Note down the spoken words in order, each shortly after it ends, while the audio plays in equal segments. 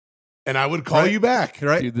and I would call you back.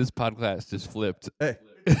 Right? Dude, this podcast just flipped. Hey.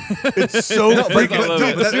 It's so freaking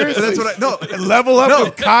but seriously. That's what I no. Level up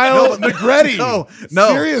with Kyle Negretti. No,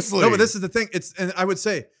 seriously. No, but this is the thing. And I would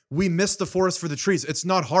say we miss the forest for the trees. It's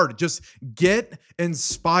not hard. Just get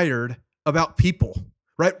inspired about people,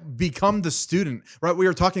 right? Become the student, right? We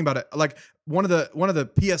were talking about it. Like one of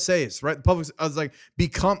the PSAs, right? The public, I was like,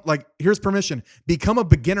 here's permission. Become a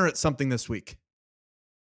beginner at something this week,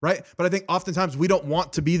 right? But I think oftentimes we don't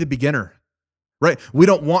want to be the beginner. Right? We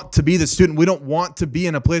don't want to be the student. We don't want to be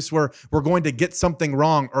in a place where we're going to get something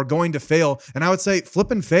wrong or going to fail. And I would say flip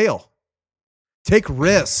and fail. Take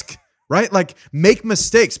risk, right? Like make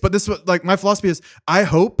mistakes. But this is like my philosophy is I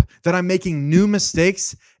hope that I'm making new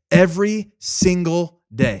mistakes every single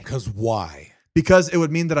day. Because why? Because it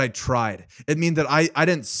would mean that I tried. It mean that I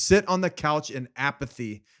didn't sit on the couch in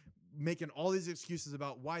apathy making all these excuses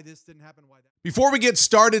about why this didn't happen, why that. Before we get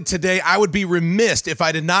started today, I would be remiss if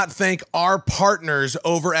I did not thank our partners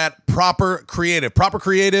over at Proper Creative. Proper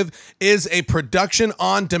Creative is a production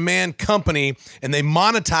on demand company, and they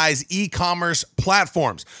monetize e-commerce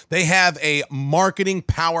platforms. They have a marketing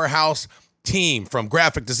powerhouse team from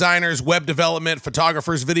graphic designers, web development,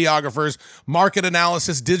 photographers, videographers, market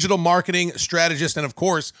analysis, digital marketing strategists, and of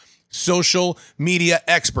course, social media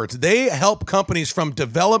experts. They help companies from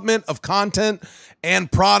development of content and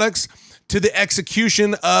products to the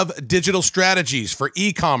execution of digital strategies for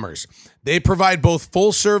e-commerce. They provide both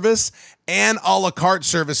full service and a la carte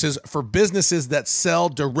services for businesses that sell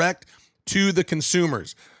direct to the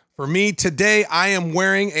consumers. For me today, I am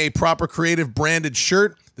wearing a Proper Creative branded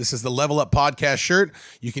shirt. This is the Level Up Podcast shirt.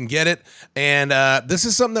 You can get it. And this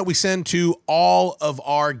is something that we send to all of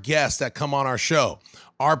our guests that come on our show.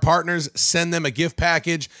 Our partners send them a gift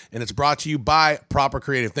package, and it's brought to you by Proper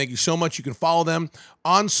Creative. Thank you so much. You can follow them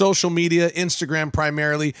on social media, Instagram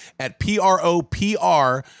primarily, at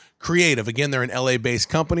PROPR Creative. Again, they're an LA-based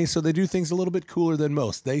company, so they do things a little bit cooler than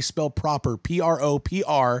most. They spell proper,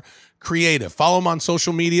 PROPR Creative. Follow them on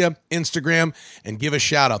social media, Instagram, and give a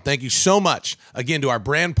shout out. Thank you so much, again, to our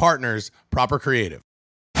brand partners, Proper Creative.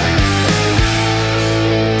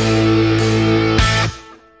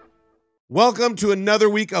 Welcome to another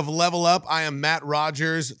week of Level Up. I am Matt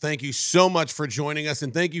Rogers. Thank you so much for joining us,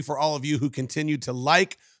 and thank you for all of you who continue to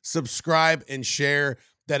like, subscribe, and share.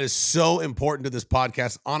 That is so important to this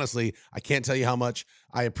podcast. Honestly, I can't tell you how much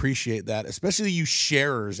I appreciate that, especially you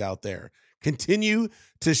sharers out there. Continue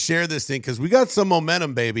to share this thing because we got some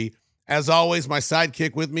momentum, baby. As always, my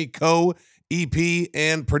sidekick with me, co-EP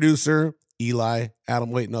and producer, Eli Adelman.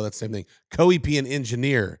 Wait, no, that's the same thing. Co-EP and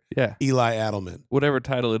engineer, Eli Adelman. Whatever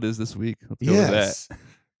title it is this week. Let's go with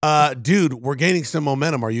that. Dude, we're gaining some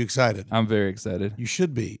momentum. Are you excited? I'm very excited. You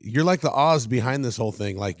should be. You're like the Oz behind this whole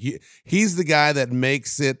thing. Like he's the guy that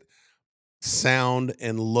makes it sound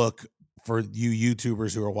and look for you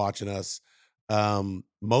YouTubers who are watching us.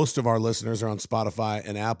 Most of our listeners are on Spotify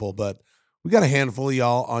and Apple, but we got a handful of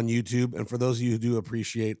y'all on YouTube. And for those of you who do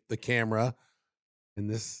appreciate the camera and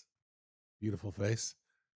this beautiful face,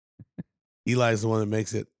 Eli's the one that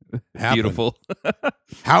makes it happen. Beautiful.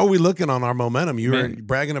 How are we looking on our momentum? You were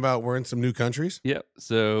bragging about we're in some new countries? Yep.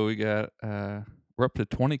 So we got, we're up to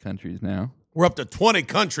 20 countries now. We're up to 20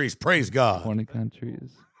 countries. Praise God. 20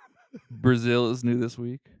 countries. Brazil is new this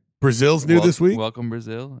week. Brazil's new this week? Welcome,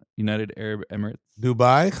 Brazil. United Arab Emirates.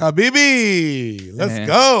 Dubai. Habibi. Let's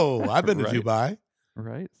go. I've been to Dubai.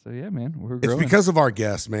 Right. So, yeah, man, we're growing. It's because of our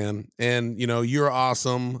guests, man. And, you know, you're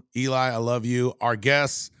awesome. Eli, I love you. Our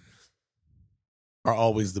guests are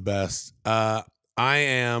always the best. I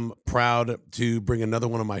am proud to bring another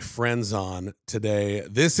one of my friends on today.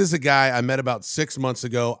 This is a guy I met about 6 months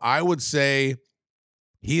ago. I would say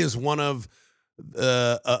he is one of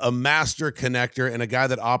a master connector and a guy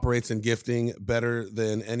that operates in gifting better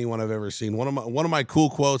than anyone I've ever seen. One of my cool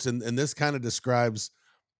quotes, and this kind of describes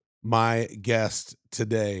my guest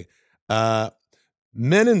today.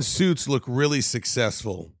 Men in suits look really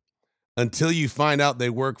successful until you find out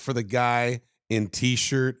they work for the guy in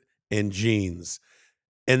t-shirt and jeans.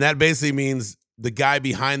 And that basically means the guy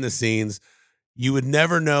behind the scenes. You would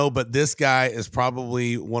never know, but this guy is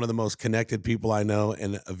probably one of the most connected people I know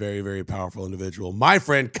and a very, very powerful individual. My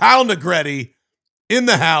friend, Kyle Negretti, in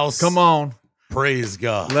the house. Come on. Praise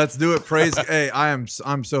God. Let's do it. Praise. Hey, I'm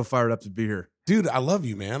so fired up to be here. Dude, I love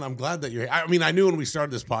you, man. I'm glad that you're here. I mean, I knew when we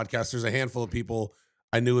started this podcast, there's a handful of people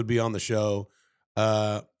I knew would be on the show.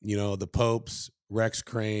 You know, the Popes, Rex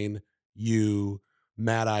Crane, you,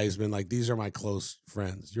 Matt Eisman. Like, these are my close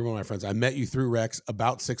friends. You're one of my friends. I met you through Rex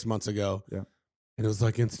about 6 months ago. Yeah. And it was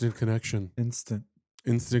like instant connection. Instant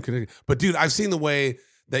connection. But dude, I've seen the way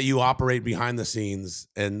that you operate behind the scenes,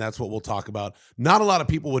 and that's what we'll talk about. Not a lot of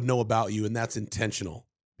people would know about you, and that's intentional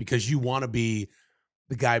because you want to be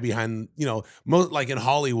the guy behind, most like in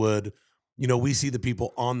Hollywood, we see the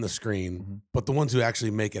people on the screen, but the ones who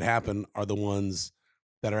actually make it happen are the ones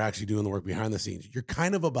that are actually doing the work behind the scenes. You're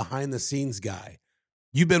kind of a behind the scenes guy.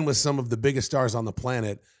 You've been with some of the biggest stars on the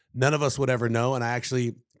planet. None of us would ever know. And I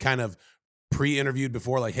actually kind of pre-interviewed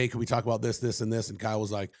before, like, hey, can we talk about this, this, and this? And Kyle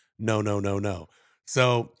was like, no.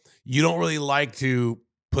 So you don't really like to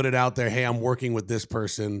put it out there. Hey, I'm working with this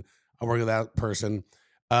person. I'm working with that person.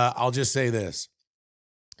 I'll just say this.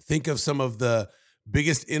 Think of some of the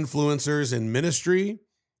biggest influencers in ministry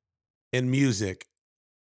and music,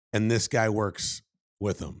 and this guy works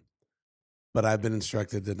with them. But I've been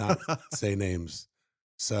instructed to not say names.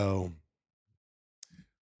 So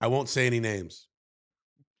I won't say any names.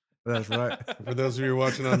 That's right. For those of you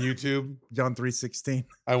watching on YouTube, John 3:16.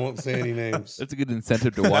 I won't say any names. That's a good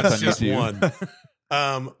incentive to watch on That's just YouTube.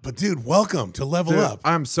 one. But dude, welcome to Level Dude, Up.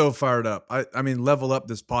 I'm so fired up. I mean, Level Up,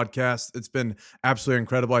 this podcast, it's been absolutely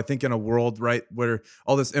incredible. I think in a world, right, where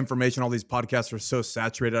all this information, all these podcasts are so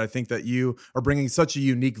saturated, I think that you are bringing such a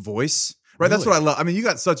unique voice. Right, that's what I love. I mean, you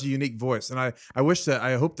got such a unique voice, and I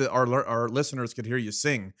hope that our listeners could hear you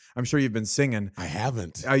sing. I'm sure you've been singing. I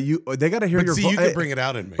haven't. They got to hear your voice. voice. You can bring it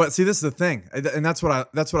out in me. But see, this is the thing, and that's what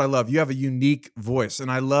I love. You have a unique voice, and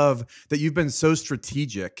I love that you've been so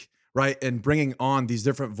strategic, right, and bringing on these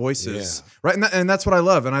different voices, right, and that's what I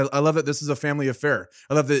love, and I love that this is a family affair.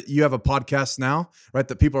 I love that you have a podcast now, right,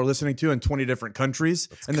 that people are listening to in 20 different countries,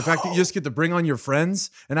 the fact that you just get to bring on your friends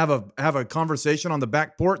and have a conversation on the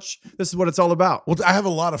back porch. This is what it's all about. Well, I have a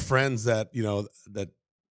lot of friends that that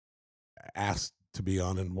asked to be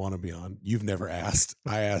on and want to be on. You've never asked.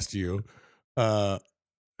 I asked you. I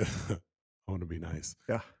want to be nice.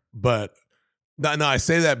 Yeah, but no, I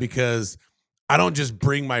say that because I don't just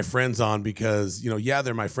bring my friends on because,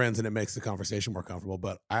 they're my friends and it makes the conversation more comfortable.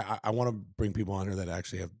 But I want to bring people on here that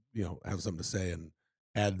actually have something to say and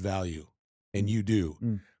add value. And you do.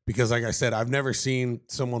 Because like I said, I've never seen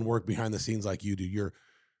someone work behind the scenes like you do.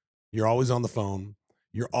 You're always on the phone.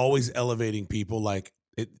 You're always elevating people. Like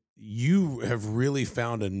you have really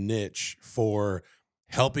found a niche for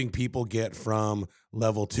helping people get from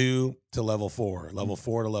level 2 to level 4, level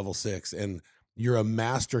 4 to level 6. And you're a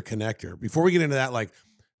master connector. Before we get into that, like,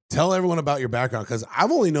 tell everyone about your background, because I've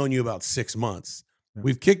only known you about 6 months. Yeah.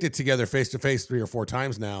 We've kicked it together face-to-face 3 or 4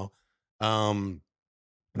 times now. And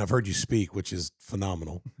I've heard you speak, which is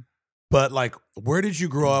phenomenal. But, like, where did you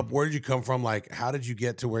grow up? Where did you come from? Like, how did you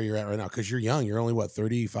get to where you're at right now? Because you're young. You're only, what,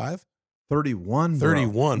 35? 31, bro.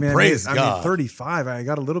 31. Man, Praise God. I mean, 35. I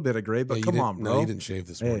got a little bit of gray, but come on, bro. No, you didn't shave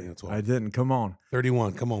this morning. That's why. I didn't. Come on.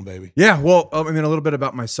 31. Come on, baby. Yeah. Well, I mean, a little bit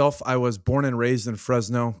about myself. I was born and raised in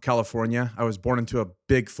Fresno, California. I was born into a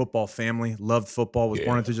big football family. Loved football. Was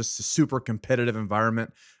born into just a super competitive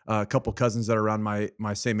environment. A couple cousins that are around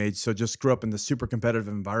my same age. So just grew up in the super competitive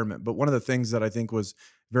environment. But one of the things that I think was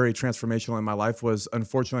very transformational in my life was,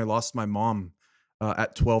 unfortunately, I lost my mom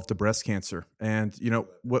at 12 to breast cancer. And,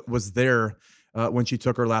 what was there when she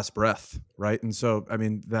took her last breath, right? And so, I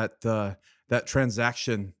mean, that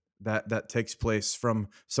transaction that takes place from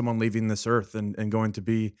someone leaving this earth and going to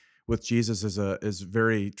be with Jesus is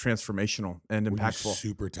very transformational and impactful. Were you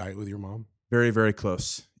super tight with your mom? Very, very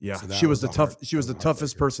close. Yeah, So she was the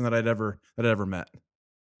toughest person that I'd ever met.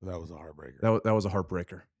 That was a heartbreaker. That was a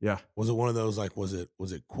heartbreaker. Yeah. Was it one of those, like, was it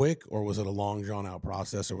quick, or was it a long drawn out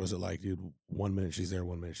process, or was it like, dude, 1 minute she's there,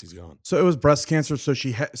 1 minute she's gone? So it was breast cancer. So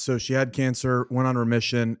she had cancer, went on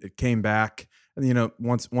remission, it came back. And,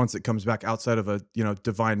 once it comes back outside of a,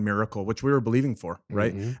 divine miracle, which we were believing for,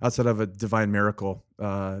 right? Mm-hmm. Outside of a divine miracle,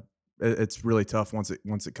 it's really tough once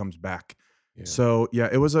it comes back. Yeah. So yeah,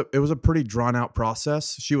 it was a pretty drawn out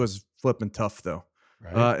process. She was flipping tough though.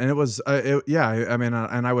 Right. And it was, I mean,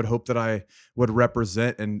 and I would hope that I would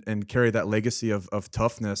represent and carry that legacy of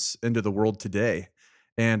toughness into the world today.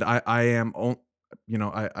 And I've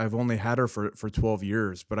only had her for 12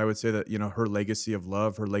 years, but I would say that, her legacy of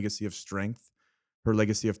love, her legacy of strength, her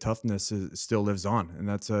legacy of toughness still lives on. And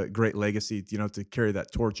that's a great legacy, to carry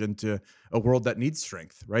that torch into a world that needs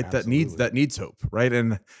strength, right? Absolutely. That needs hope, right?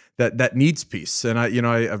 And that needs peace. And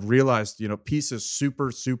I've realized, peace is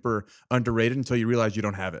super, super underrated until you realize you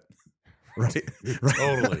don't have it. Right.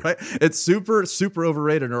 Totally. Right. It's super, super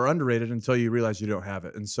overrated or underrated until you realize you don't have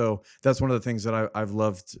it. And so that's one of the things that I've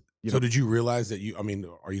loved. So did you realize that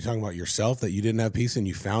are you talking about yourself, that you didn't have peace and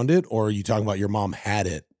you found it, or are you talking about your mom had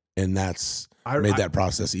it and that's made that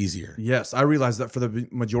process easier? Yes, I realized that for the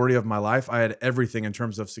majority of my life, I had everything in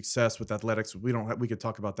terms of success with athletics. We could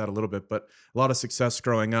talk about that a little bit, but a lot of success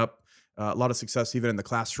growing up. a lot of success even in the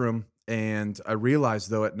classroom. And I realized,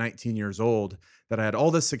 though, at 19 years old, that I had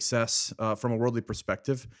all this success from a worldly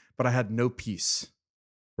perspective, but I had no peace.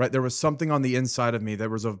 Right, there was something on the inside of me. There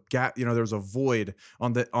was a gap, there was a void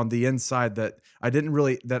on the inside that I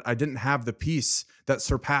didn't have the peace that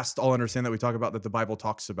surpassed all understanding that we talk about, that the Bible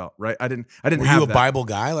talks about. Right, I didn't Were have you a that. Bible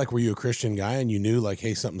guy? Like, were you a Christian guy and you knew like,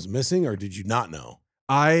 hey, something's missing, or did you not know?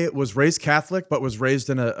 I was raised Catholic, but was raised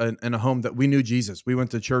in a home that we knew Jesus. We went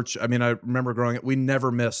to church. I mean, I remember growing up, we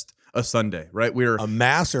never missed a Sunday, right? We were A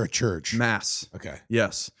mass or a church? mass. Okay.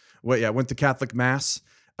 Yes. Well, yeah, went to Catholic mass,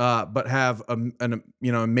 but have an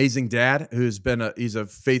amazing dad he's a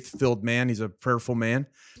faith-filled man. He's a prayerful man.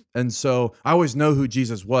 And so I always know who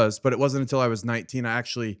Jesus was, but it wasn't until I was 19, I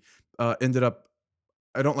actually ended up,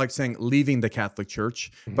 I don't like saying leaving the Catholic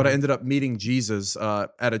Church, but I ended up meeting Jesus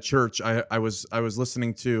at a church. I was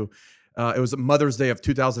listening to, it was Mother's Day of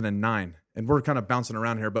 2009, and we're kind of bouncing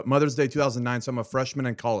around here, but Mother's Day 2009, so I'm a freshman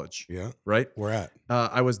in college. Yeah. Right? Where at?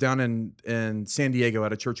 I was down in San Diego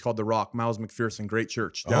at a church called The Rock. Miles McPherson, great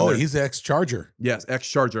church. Down Oh, there. he's the ex-Charger. Yes,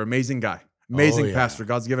 ex-Charger, amazing guy, amazing yeah. pastor.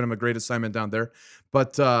 God's given him a great assignment down there.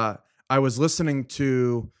 But I was listening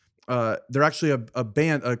to, they're actually a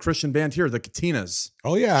band, a Christian band here, the Katinas.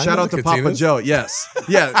 Oh, yeah. I Shout know out the to Papa Katinas. Joe. Yes.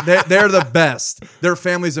 Yeah, they're the best. Their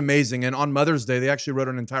family's amazing. And on Mother's Day, they actually wrote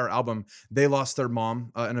an entire album. They lost their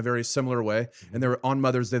mom in a very similar way. And they were on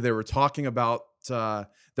Mother's Day, they were talking about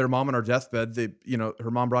their mom on her deathbed.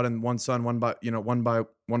 Her mom brought in one son, one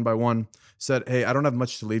by one, said, "Hey, I don't have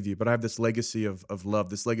much to leave you, but I have this legacy of love,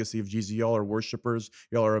 this legacy of Jesus. Y'all are worshipers.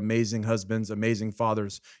 Y'all are amazing husbands, amazing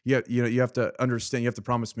fathers. You have to understand, you have to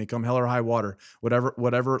promise me, come hell or high water,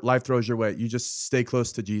 whatever life throws your way, you just stay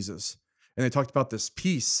close to Jesus." And they talked about this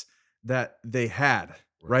peace that they had,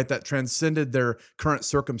 right? That transcended their current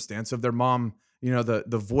circumstance of their mom, the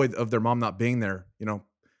void of their mom not being there,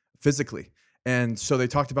 physically. And so they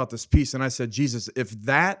talked about this peace. And I said, Jesus, if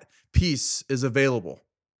that peace is available,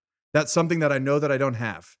 that's something that I know that I don't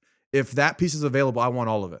have. If that piece is available, I want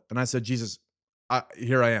all of it. And I said, Jesus,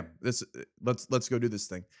 here I am. Let's go do this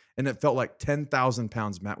thing. And it felt like 10,000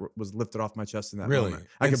 pounds, Matt, was lifted off my chest in that Really? moment.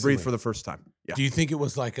 I could breathe Instantly? for the first time. Yeah. Do you think it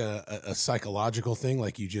was like a psychological thing,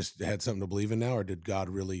 like you just had something to believe in now, or did God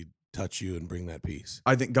really touch you and bring that peace?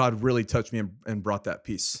 I think God really touched me and brought that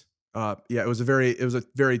peace. It was a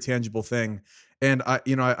very tangible thing. And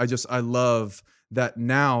I love that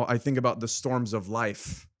now I think about the storms of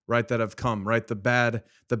life, right, that have come, right? The bad,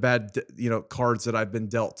 cards that I've been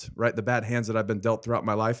dealt, right? The bad hands that I've been dealt throughout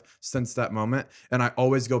my life since that moment. And I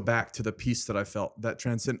always go back to the peace that I felt, that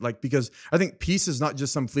transcend, because I think peace is not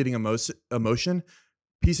just some fleeting emotion.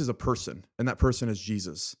 Peace is a person, and that person is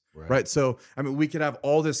Jesus, right? So, we could have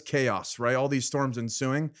all this chaos, right? All these storms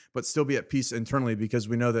ensuing, but still be at peace internally because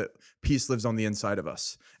we know that peace lives on the inside of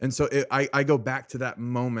us. And so I go back to that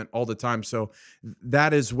moment all the time. So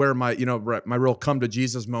that is where my real come to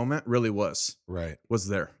Jesus moment really was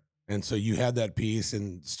there. And so you had that peace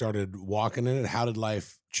and started walking in it. How did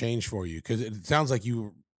life change for you? Because it sounds like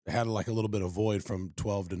you had like a little bit of void from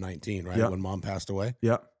 12 to 19, right? Yeah. When mom passed away.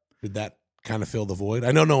 Yeah. Did that kind of fill the void?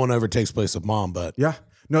 I know no one ever takes place of mom, but yeah,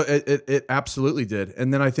 no, it absolutely did.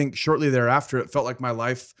 And then I think shortly thereafter, it felt like my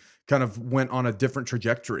life kind of went on a different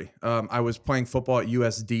trajectory. I was playing football at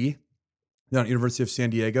USD, down at University of San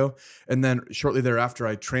Diego, and then shortly thereafter,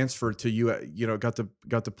 I transferred to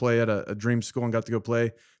got to play at a dream school and got to go play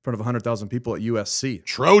in front of 100,000 people at USC.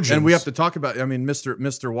 Trojans. And we have to talk about,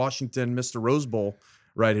 Mr. Washington, Mr. Rose Bowl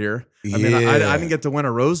right here. I Yeah. didn't get to win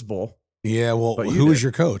a Rose Bowl. Yeah, well, But you who was did.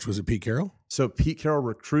 your coach? Was it Pete Carroll? So Pete Carroll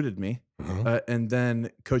recruited me, Uh-huh. and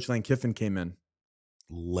then Coach Lane Kiffin came in.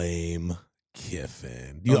 Lame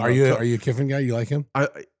Kiffin. Oh, Are no, you a Kiffin guy? You like him?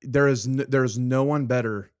 There is no one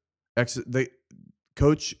better.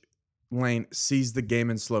 Coach Lane sees the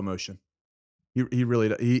game in slow motion. He really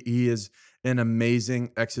does. He is an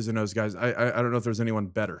amazing X's and O's guys. I don't know if there's anyone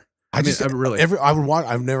better. Really. I would want.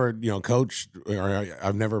 I've never coached, or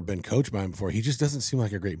I've never been coached by him before. He just doesn't seem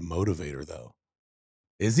like a great motivator, though.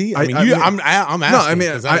 Is he? I'm asking.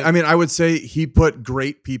 No, 'cause I would say he put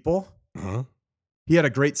great people. Uh-huh. He had a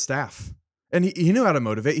great staff, and he knew how to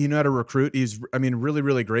motivate. He knew how to recruit. He's really,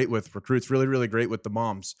 really great with recruits. Really, really great with the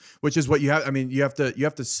moms, which is what you have. You have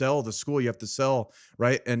to sell the school. You have to sell,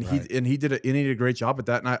 right? And Right. he did a great job at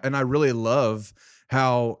that. And I really love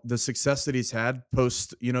how the success that he's had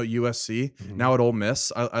post USC, Mhm. now at Ole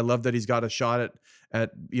Miss. I love that he's got a shot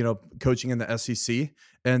at coaching in the SEC,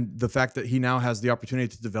 and the fact that he now has the opportunity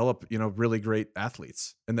to develop really great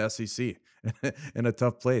athletes in the SEC in a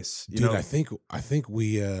tough place. Dude, I think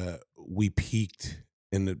we peaked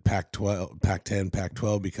in the Pac-12, Pac-10,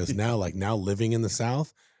 Pac-12 because now living in the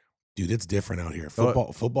South, Dude, it's different out here.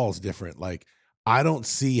 Football's different. Like, I don't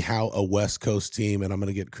see how a West Coast team, and I'm going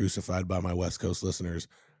to get crucified by my West Coast listeners,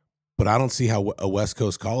 but I don't see how a West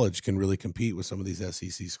Coast college can really compete with some of these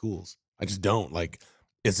SEC schools. I just don't. Like,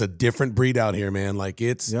 it's a different breed out here, man. Like,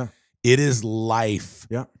 it is life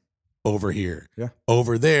over here. Yeah.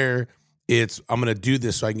 Over there, it's I'm going to do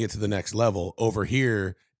this so I can get to the next level. Over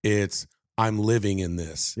here, it's I'm living in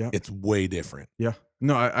this. Yeah. It's way different. Yeah.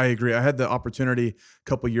 No, I agree. I had the opportunity a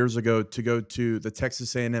couple years ago to go to the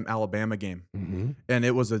Texas A&M Alabama game, and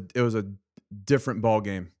it was a different ball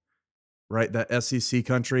game, right? That SEC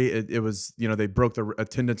country, it was, they broke the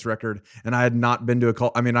attendance record, and I had not been to a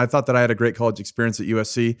college. I mean, I thought that I had a great college experience at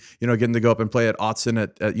USC, getting to go up and play at Autzen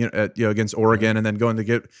at against Oregon, and then going to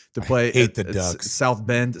get to play at the Ducks. South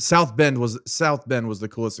Bend. South Bend was the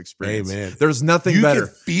coolest experience. Hey, man. There's nothing You better.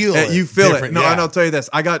 could feel it. You feel it. different, No, yeah. and I'll tell you this.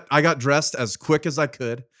 I got dressed as quick as I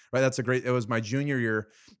could. Right, it was my junior year.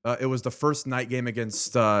 It was the first night game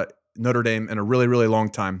against Notre Dame in a really, really long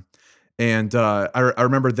time. And I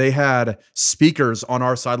remember they had speakers on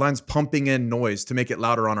our sidelines pumping in noise to make it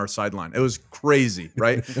louder on our sideline. It was crazy,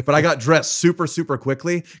 right? But I got dressed super, super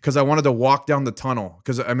quickly because I wanted to walk down the tunnel.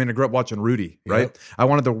 Because, I grew up watching Rudy, right? Yep. I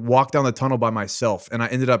wanted to walk down the tunnel by myself. And I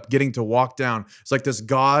ended up getting to walk down. It's like this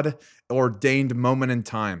God-ordained moment in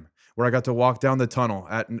time where I got to walk down the tunnel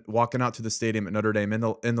walking out to the stadium at Notre Dame in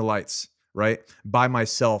the lights, right, by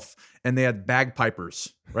myself. And they had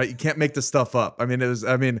bagpipers, right? You can't make this stuff up.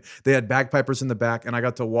 They had bagpipers in the back, and I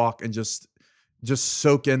got to walk and just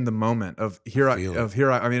soak in the moment of here.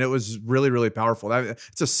 It was really, really powerful.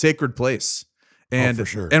 It's a sacred place. And for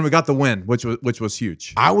sure. And we got the win, which was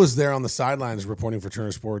huge. I was there on the sidelines reporting for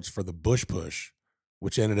Turner Sports for the Bush Push,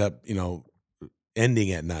 which ended up,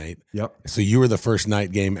 ending at night. Yep. So you were the first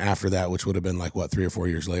night game after that, which would have been like, what, 3 or 4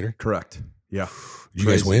 years later? Correct. Yeah. Did you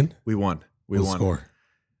guys win? We won. We What won. score?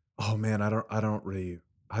 Oh man, I don't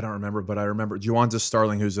remember, but I remember Juwanza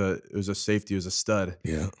Starling, who's a safety, who's a stud.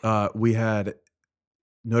 Yeah. We had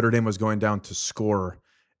Notre Dame was going down to score,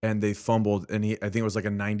 and they fumbled, and I think it was like a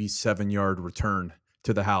 97-yard return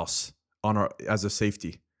to the house as a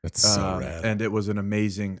safety. That's so rad. And it was an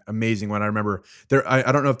amazing one. I remember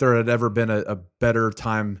I don't know if there had ever been a better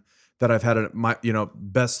time that I've had. My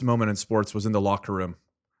best moment in sports was in the locker room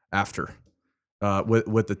after.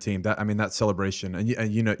 With the team, that celebration, and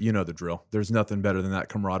you know the drill. There's nothing better than that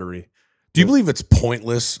camaraderie. Do you believe it's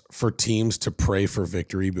pointless for teams to pray for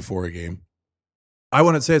victory before a game? I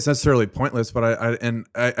wouldn't say it's necessarily pointless, but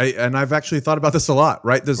I've actually thought about this a lot.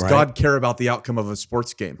 Right? Does God care about the outcome of a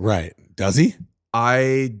sports game? Right? Does he?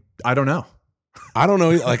 I don't know. I don't know.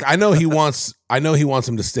 Like I know he wants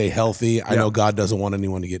them to stay healthy. I know God doesn't want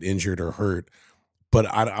anyone to get injured or hurt, but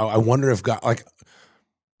I wonder if God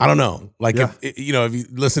I don't know. Like, if you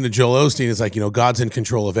listen to Joel Osteen, it's like, God's in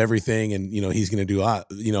control of everything and, he's going to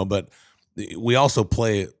do, but we also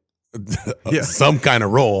play some kind of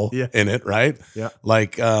role in it. Right. Yeah.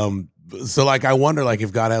 Like, so like, I wonder like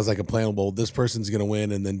if God has like a plan, well, this person's going to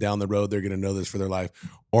win. And then down the road, they're going to know this for their life.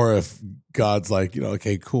 Or if God's like,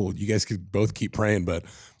 okay, cool. You guys could both keep praying, but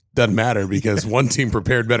doesn't matter because one team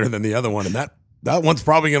prepared better than the other one. And that one's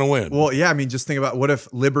probably going to win. Well, yeah. Just think about what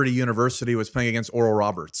if Liberty University was playing against Oral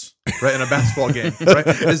Roberts, right, in a basketball game, right?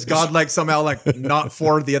 Is God like somehow like not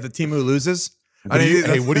for the other team who loses? What do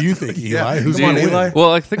you think, Eli? Yeah. Who's Come on, going to Eli. win? Well,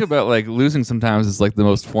 like think about like losing sometimes is like the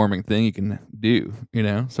most forming thing you can do,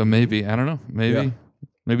 So maybe I don't know.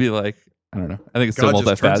 Maybe like I don't know. I think it's so God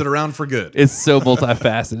just turns it multifaceted. around for good. It's so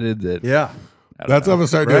multifaceted that Yeah. That's what I'm going to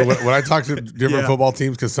start doing. Right? When I talk to different football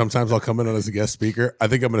teams, because sometimes I'll come in as a guest speaker, I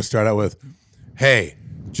think I'm going to start out with, hey,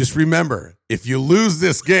 just remember, if you lose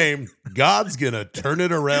this game, God's going to turn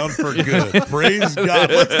it around for good. Praise God.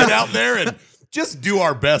 Let's get out there and just do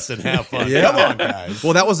our best and have fun. Yeah. Come on, guys.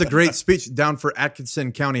 Well, that was a great speech down for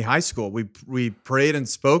Atkinson County High School. We prayed and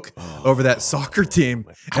spoke over that soccer team,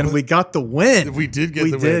 and we got the win. We did get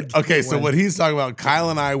the win. Okay, so what he's talking about, Kyle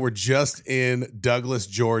and I were just in Douglas,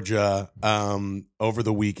 Georgia over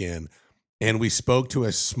the weekend, and we spoke to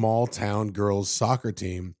a small town girls soccer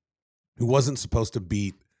team who wasn't supposed to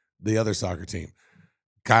beat the other soccer team.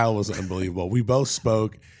 Kyle was unbelievable. We both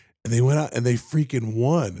spoke. And they went out and they freaking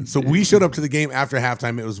won. So we showed up to the game after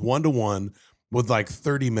halftime. It was 1-1 with like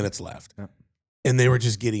 30 minutes left. Yep. And they were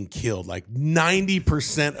just getting killed. Like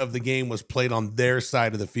 90% of the game was played on their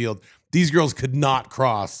side of the field. These girls could not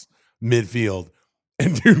cross midfield.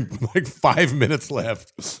 And dude, like 5 minutes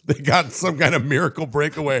left. They got some kind of miracle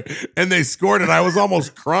breakaway and they scored. And I was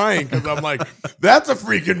almost crying because I'm like, that's a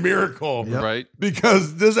freaking miracle. right.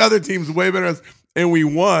 Because this other team's way better. And we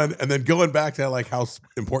won. And then going back to like how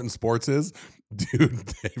important sports is, Dude,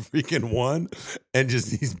 they freaking won, and just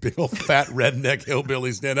these big old fat redneck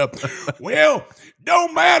hillbillies stand up. Well,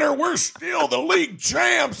 don't matter, we're still the league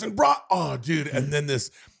champs, and oh, dude, and then this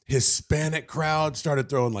Hispanic crowd started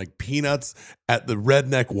throwing like peanuts at the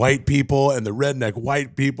redneck white people, and the redneck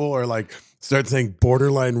white people are like start saying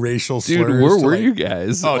borderline racial slurs. Dude, where were like, you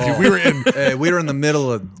guys? Oh, dude, we were in. We were in the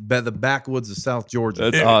middle of the backwoods of South Georgia.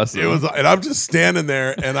 That's awesome. It was, and I'm just standing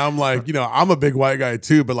there, and I'm like, I'm a big white guy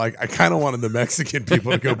too, but like, I kind of wanted the Mexican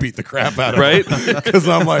people to go beat the crap out of Right? Because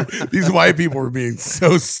I'm like, these white people were being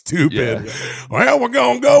so stupid. Yeah. Well, we're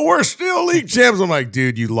gonna go. We're still league champs. I'm like,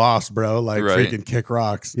 dude, you lost, bro. Like, Right. freaking kick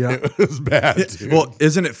rocks. Yeah. It was bad. Dude. Well,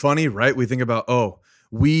 isn't it funny, right? We think about,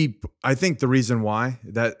 I think the reason why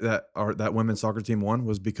that women's soccer team won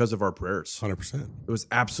was because of our prayers. 100%. It was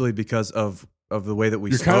absolutely because of the way that we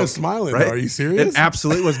You're spoke. kind of smiling. right? Though. Are you serious? It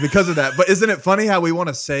absolutely was because of that. But isn't it funny how we want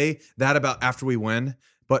to say that about after we win,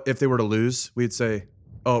 but if they were to lose, we'd say,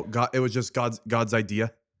 "Oh, God, it was just God's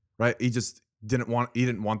idea," right? He just didn't want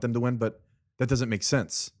them to win, but that doesn't make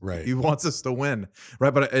sense. Right. He wants us to win,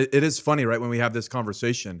 right? But it is funny, right? When we have this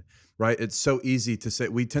conversation, right? It's so easy to say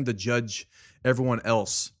we tend to judge everyone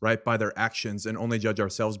else, right, by their actions and only judge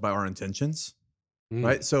ourselves by our intentions.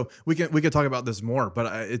 Right. So we can talk about this more, but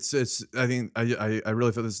I think I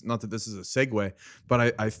really feel this, not that this is a segue,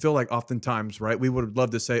 but I feel like oftentimes, right, we would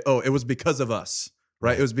love to say, oh, it was because of us.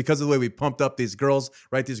 Right. It was because of the way we pumped up these girls.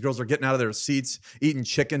 Right. These girls are getting out of their seats, eating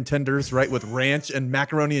chicken tenders, right, with ranch and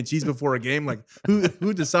macaroni and cheese before a game. Like,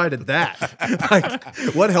 who decided that?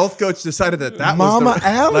 Like, what health coach decided that Mama was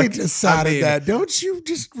Allie like, decided that. Don't you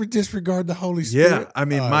just disregard the Holy Spirit? Yeah, I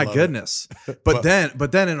mean, my goodness. But then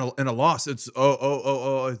in a loss, it's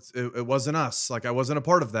it wasn't us. Like, I wasn't a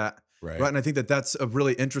part of that. Right. And I think that's a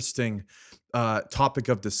really interesting topic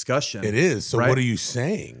of discussion. It is. So right? what are you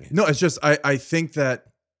saying? No, it's just I think that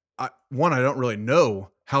I don't really know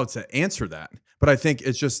how to answer that. But I think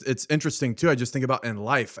it's interesting too. I just think about in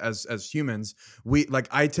life as humans,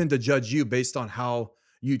 I tend to judge you based on how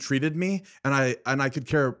you treated me, and I could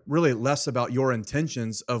care really less about your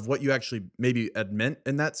intentions of what you actually maybe had meant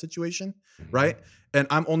in that situation, right? And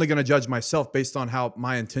I'm only going to judge myself based on how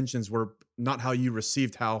my intentions were, not how you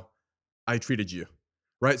received how I treated you.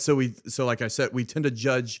 Right. So like I said, we tend to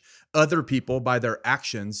judge other people by their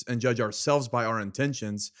actions and judge ourselves by our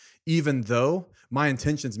intentions, even though my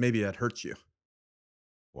intentions maybe had hurt you.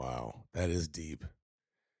 Wow, that is deep.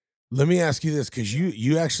 Let me ask you this, because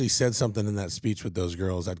you actually said something in that speech with those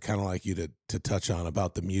girls I'd kind of like you to touch on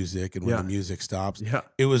about the music and when the music stops. Yeah.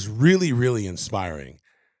 It was really, really inspiring.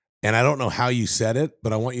 And I don't know how you said it,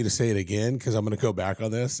 but I want you to say it again, because I'm going to go back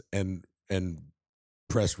on this and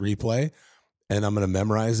press replay. And I'm going to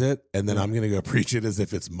memorize it, and then I'm going to go preach it as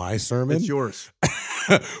if it's my sermon. It's yours.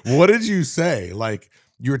 What did you say? Like,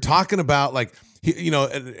 you were talking about, like,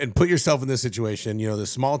 and put yourself in this situation, the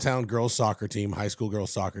small town girls soccer team, high school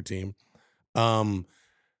girls soccer team.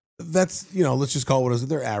 That's, let's just call it what is it?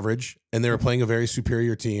 They're average, and they were playing a very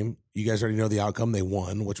superior team. You guys already know the outcome. They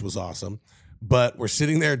won, which was awesome. But we're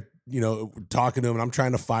sitting there, talking to them, and I'm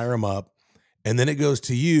trying to fire them up. And then it goes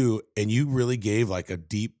to you, and you really gave like a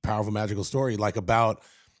deep, powerful, magical story, like about,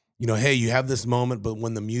 hey, you have this moment, but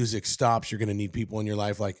when the music stops, you're going to need people in your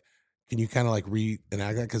life. Like, can you kind of like reenact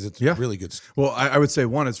that? Because it's really good. Well, I would say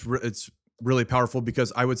one, it's really powerful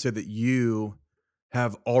because I would say that you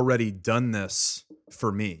have already done this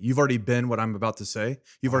for me. You've already been what I'm about to say.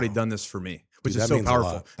 You've already done this for me. Which is so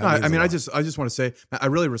powerful. No, I mean, I just want to say, I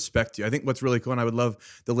really respect you. I think what's really cool, and I would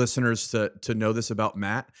love the listeners to know this about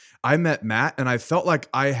Matt. I met Matt, and I felt like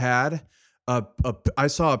I had I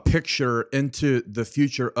saw a picture into the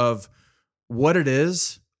future of what it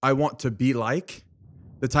is I want to be like,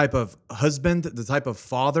 the type of husband, the type of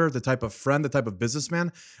father, the type of friend, the type of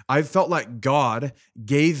businessman. I felt like God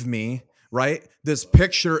gave me, right, this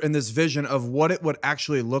picture and this vision of what it would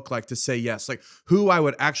actually look like to say yes, like who I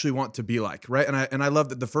would actually want to be like, right? And I love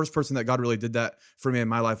that the first person that God really did that for me in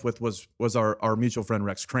my life with was our mutual friend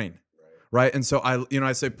Rex Crane, right? And so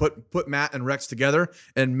I say put Matt and Rex together,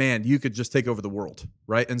 and man, you could just take over the world,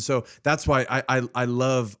 right? And so that's why I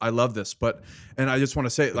love this. And I just want to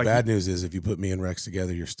say, the bad news is if you put me and Rex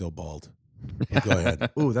together, you're still bald. But go ahead.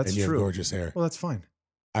 Oh, that's and you true. have gorgeous hair. Well, that's fine.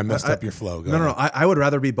 I messed up your flow. Go No. ahead. I would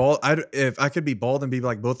rather be bald. If I could be bald and be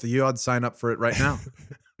like both of you, I'd sign up for it right now.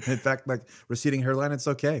 In fact, like receding hairline, it's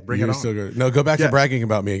okay. Bring it on. Still good. No, go back to bragging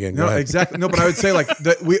about me again. Go ahead. Exactly. No, but I would say like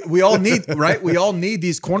we all need, right? We all need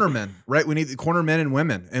these cornermen, right? We need the cornermen and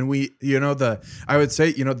women, and I would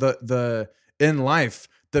say, the in life,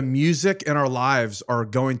 the music in our lives are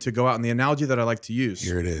going to go out. And the analogy that I like to use.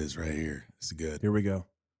 Here it is, right here. It's good. Here we go.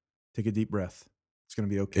 Take a deep breath. It's going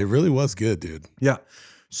to be okay. It really was good, dude. Yeah.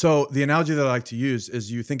 So the analogy that I like to use is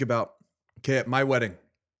you think about, okay, at my wedding,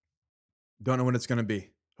 don't know when it's going to be.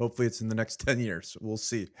 Hopefully it's in the next 10 years. We'll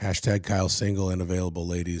see. Hashtag Kyle single and available,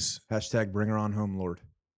 ladies. Hashtag bring her on home, Lord.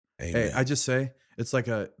 Amen. Hey, I just say it's like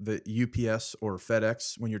the UPS or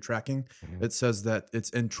FedEx when you're tracking. Mhm. It says that it's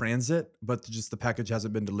in transit, but just the package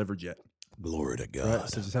hasn't been delivered yet. Glory to God. Right?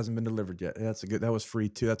 So it just hasn't been delivered yet. Yeah, that's a good. That was free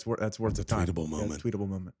too. That's worth It's the a time. tweetable Yeah, moment. it's a tweetable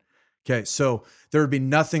moment. Okay, so there would be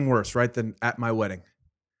nothing worse, right, than at my wedding,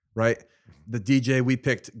 right? The DJ, we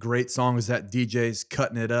picked great songs. That DJ's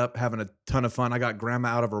cutting it up, having a ton of fun. I got grandma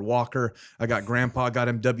out of her walker. I got grandpa, got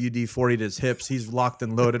him WD-40 to his hips. He's locked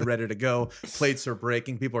and loaded, ready to go. Plates are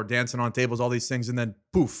breaking. People are dancing on tables, all these things. And then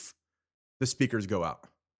poof, the speakers go out,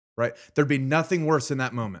 right? There'd be nothing worse in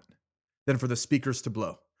that moment than for the speakers to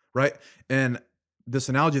blow, right? And this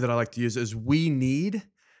analogy that I like to use is we need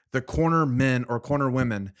the corner men or corner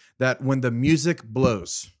women that when the music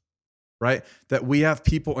blows, right, that we have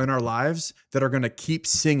people in our lives that are going to keep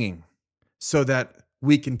singing so that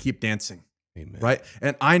we can keep dancing, Amen. right?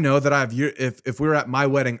 And I know that if we were at my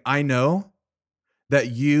wedding, I know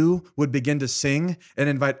that you would begin to sing and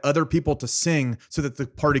invite other people to sing so that the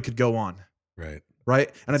party could go on. Right.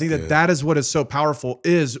 Right. And I think That's that is what is so powerful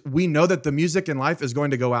is we know that the music in life is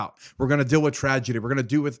going to go out. We're going to deal with tragedy. We're going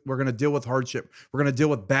to deal with hardship. We're going to deal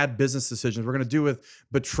with bad business decisions. We're going to deal with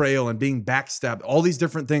betrayal and being backstabbed, all these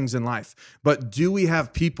different things in life. But do we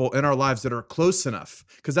have people in our lives that are close enough?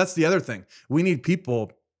 Because that's the other thing. We need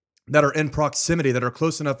people that are in proximity, that are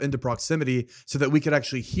close enough into proximity so that we could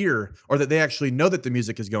actually hear or that they actually know that the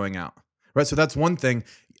music is going out. Right. So that's one thing.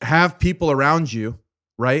 Have people around you,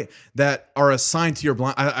 right, that are assigned to your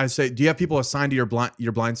blind. I say, do you have people assigned to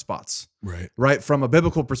your blind spots? Right. Right. From a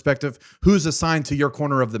biblical perspective, who's assigned to your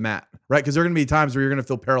corner of the mat? Right. Because there are going to be times where you're going to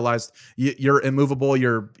feel paralyzed. You're immovable.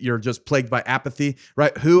 You're just plagued by apathy.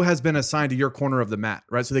 Right. Who has been assigned to your corner of the mat?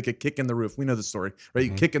 Right. So they could kick in the roof. We know the story. Right.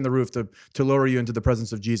 You kick in the roof to lower you into the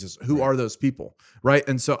presence of Jesus. Who are those people? Right.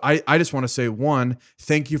 And so I just want to say, one,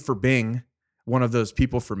 thank you for being one of those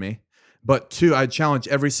people for me. But two, I challenge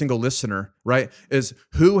every single listener, right, is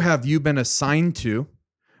who have you been assigned to,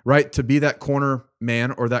 right, to be that corner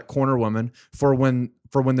man or that corner woman for when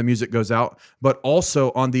the music goes out. But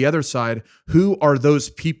also on the other side, who are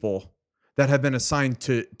those people that have been assigned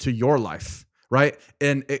to your life, right?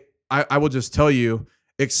 And I will just tell you,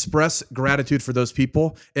 express gratitude for those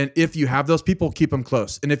people. And if you have those people, keep them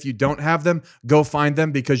close. And if you don't have them, go find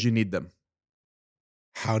them because you need them.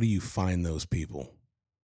 How do you find those people?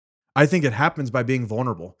 I think it happens by being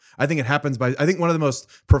vulnerable. I think one of the most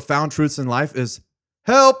profound truths in life is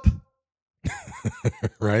help.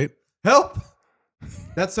 Right? Help.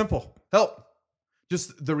 That's simple. Help.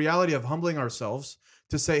 Just the reality of humbling ourselves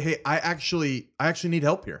to say, hey, I actually need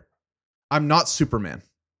help here. I'm not Superman,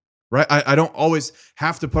 right? I don't always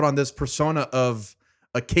have to put on this persona of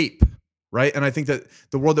a cape, right? And I think that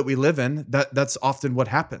the world that we live in, that's often what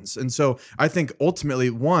happens. And so I think ultimately,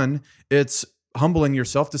 one, it's humbling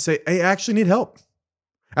yourself to say, hey, I actually need help.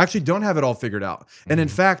 I actually don't have it all figured out. And in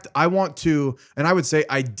fact, I want to, and I would say,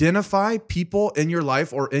 identify people in your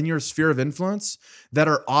life or in your sphere of influence that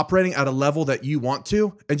are operating at a level that you want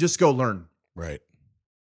to, and just go learn. Right.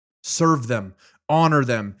 Serve them, honor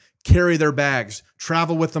them, carry their bags,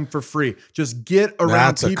 travel with them for free. Just get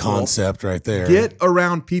around That's people. a concept right there. Get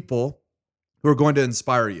around people who are going to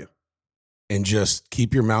inspire you. And just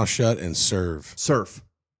keep your mouth shut and serve.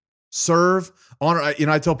 Serve, honor.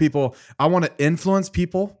 I tell people I want to influence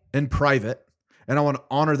people in private and I want to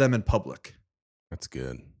honor them in public. That's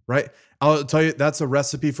good. Right? I'll tell you, that's a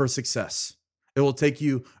recipe for success. It will take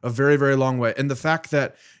you a very, very long way. And the fact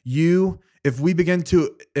that if we begin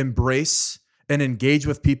to embrace and engage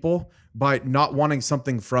with people by not wanting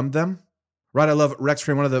something from them, right? I love Rex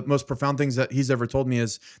Frame. One of the most profound things that he's ever told me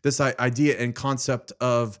is this idea and concept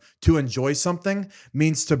of to enjoy something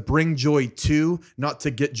means to bring joy to, not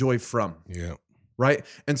to get joy from. Yeah. Right.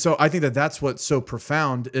 And so I think that that's what's so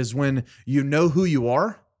profound is when you know who you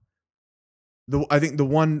are. I think the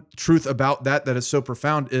one truth about that is so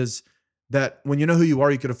profound is that when you know who you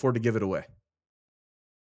are, you can afford to give it away.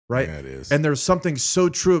 Right. Yeah, it is. And there's something so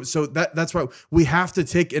true. So that's why we have to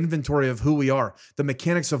take inventory of who we are, the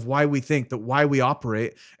mechanics of why we think, why we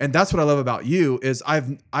operate. And that's what I love about you is I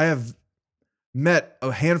have met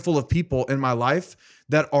a handful of people in my life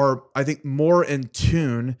that are, I think, more in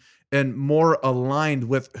tune and more aligned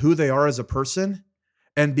with who they are as a person.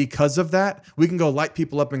 And because of that, we can go light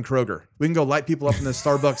people up in Kroger. We can go light people up in the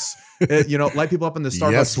Starbucks, light people up in the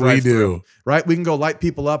Starbucks. Yes, we do. Right. We can go light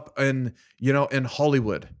people up in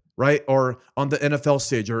Hollywood. Right. Or on the NFL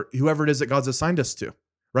stage or whoever it is that God's assigned us to.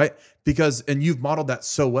 right? And you've modeled that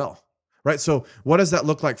so well, right? So what does that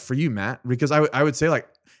look like for you, Matt? Because I would say like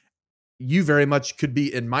you very much could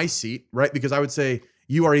be in my seat, right? Because I would say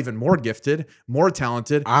you are even more gifted, more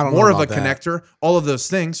talented, I don't know more of a about that. connector, all of those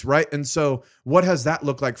things, right? And so what has that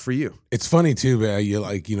looked like for you? It's funny too, but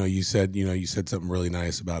you said something really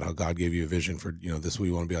nice about how God gave you a vision for, this is what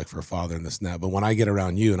you want to be like for a father and this and that. But when I get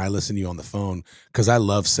around you and I listen to you on the phone, because I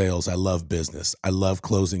love sales, I love business, I love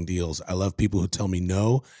closing deals, I love people who tell me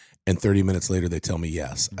no, and 30 minutes later they tell me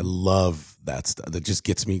yes. I love that stuff. That just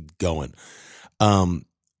gets me going.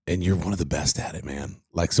 And you're one of the best at it, man.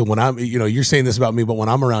 Like, so when I'm, you're saying this about me, but when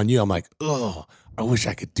I'm around you, I'm like, oh, I wish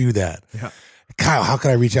I could do that. Yeah. Kyle, how could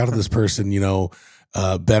I reach out to this person,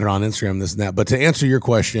 better on Instagram, this and that. But to answer your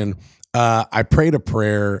question, I prayed a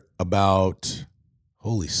prayer about,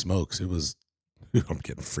 holy smokes, it was, I'm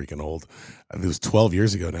getting freaking old. It was 12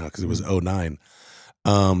 years ago now because it was 2009.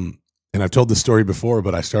 And I've told this story before,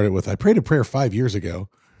 but I started with, I prayed a prayer 5 years ago.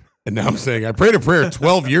 And now I'm saying I prayed a prayer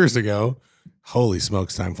 12 years ago. Holy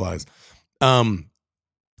smokes, time flies.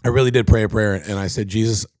 I really did pray a prayer, and I said,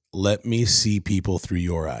 Jesus, let me see people through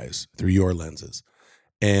your eyes, through your lenses.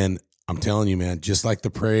 And I'm telling you, man, just like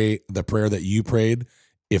the prayer that you prayed,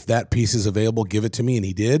 if that piece is available, give it to me. And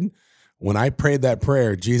he did. When I prayed that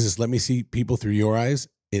prayer, Jesus, let me see people through your eyes,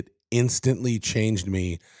 it instantly changed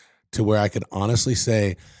me to where I could honestly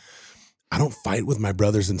say, I don't fight with my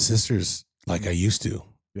brothers and sisters like I used to.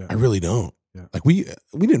 Yeah. I really don't. Yeah. Like we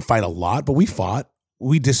didn't fight a lot, but we fought.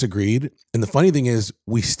 We disagreed. And the funny thing is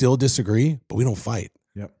we still disagree, but we don't fight.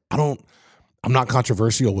 Yep. I'm not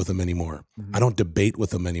controversial with them anymore. Mm-hmm. I don't debate with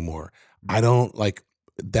them anymore. I don't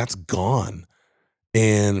that's gone.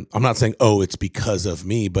 And I'm not saying, oh, it's because of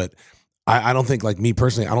me, but I don't think, like me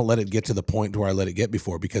personally, I don't let it get to the point to where I let it get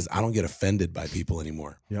before, because I don't get offended by people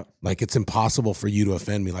anymore. Yep. Like it's impossible for you to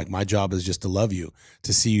offend me. Like my job is just to love you,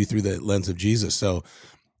 to see you through the lens of Jesus. So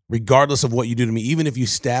regardless of what you do to me, even if you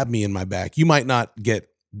stab me in my back, you might not get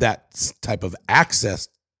that type of access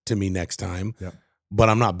to me next time, Yep. but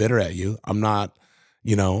I'm not bitter at you. I'm not,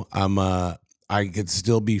 I could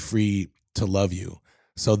still be free to love you.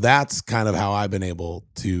 So that's kind of how I've been able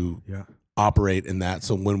to operate in that.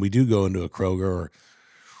 So when we do go into a Kroger, or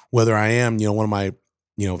whether I am, one of my,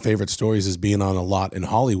 favorite stories is being on a lot in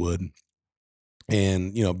Hollywood,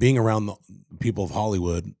 and, being around the people of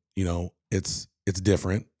Hollywood, it's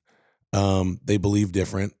different. They believe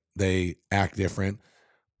different, they act different,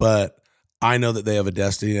 but I know that they have a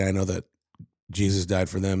destiny. And I know that Jesus died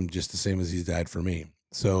for them just the same as he died for me.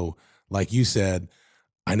 So like you said,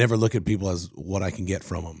 I never look at people as what I can get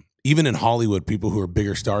from them. Even in Hollywood, people who are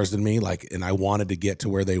bigger stars than me, and I wanted to get to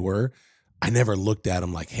where they were, I never looked at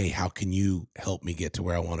them like, hey, how can you help me get to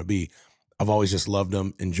where I want to be? I've always just loved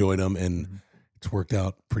them, enjoyed them, and it's worked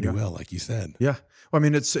out pretty well, like you said. Yeah. Well, I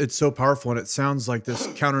mean, it's so powerful, and it sounds like this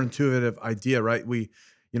counterintuitive idea, right?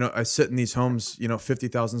 I sit in these homes,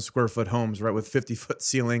 50,000 square foot homes, right, with 50-foot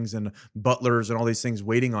ceilings and butlers and all these things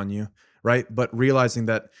waiting on you, right? But realizing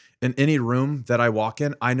that in any room that I walk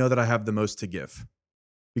in, I know that I have the most to give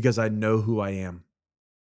because I know who I am,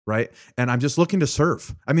 right? And I'm just looking to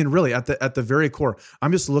serve. I mean, really, at the very core,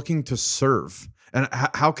 I'm just looking to serve. And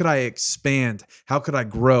how could I expand? How could I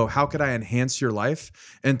grow? How could I enhance your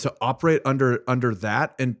life? And to operate under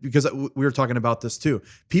that, and because we were talking about this too,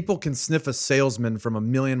 people can sniff a salesman from a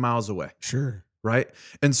million miles away. Sure. Right.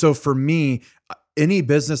 And so for me, any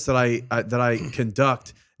business that I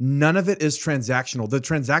conduct, none of it is transactional. The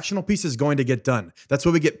transactional piece is going to get done. That's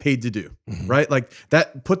what we get paid to do, right? Like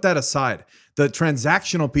that, put that aside. The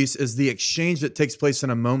transactional piece is the exchange that takes place in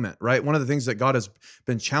a moment, right? One of the things that God has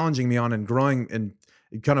been challenging me on and growing and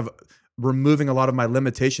kind of removing a lot of my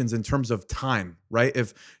limitations in terms of time, right?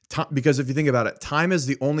 Because if you think about it, time is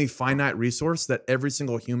the only finite resource that every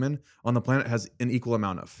single human on the planet has an equal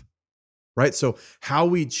amount of, right? So how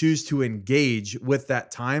we choose to engage with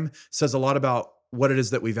that time says a lot about what it is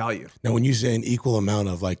that we value. Now, when you say an equal amount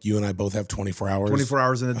of, like, you and I both have 24 hours. 24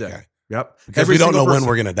 hours in a day. Okay. Yep. Because we don't know when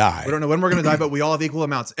we're going to die. We don't know when we're going to die, but we all have equal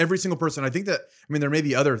amounts. Every single person. I think that, I mean, there may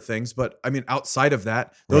be other things, but I mean, outside of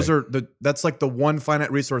that, that's like the one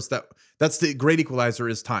finite resource that's the great equalizer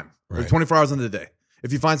is time. Right. 24 hours in the day.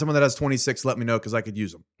 If you find someone that has 26, let me know because I could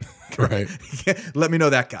use them. Right. Let me know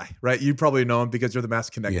that guy, right? You probably know him because you're the mass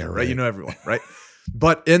connector, yeah, right? You know everyone, right?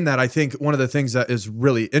 But in that, I think one of the things that is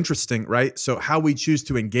really interesting, right? So how we choose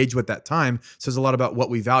to engage with that time says a lot about what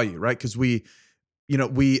we value, right? Because we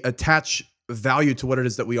attach value to what it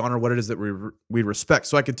is that we honor, what it is that we respect.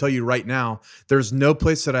 So I can tell you right now, there's no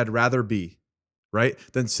place that I'd rather be, right,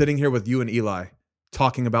 than sitting here with you and Eli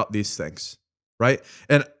talking about these things, right?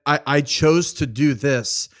 And I chose to do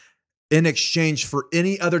this in exchange for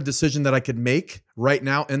any other decision that I could make right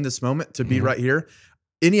now in this moment to be right here.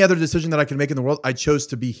 Any other decision that I can make in the world, I chose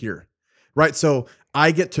to be here. Right. So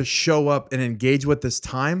I get to show up and engage with this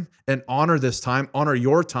time and honor this time, honor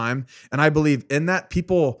your time. And I believe in that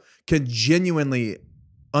people can genuinely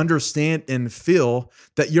understand and feel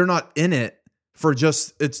that you're not in it for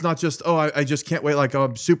just, it's not just, oh, I just can't wait. Like, oh,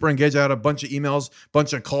 I'm super engaged. I had a bunch of emails,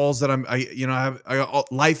 bunch of calls that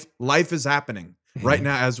life is happening right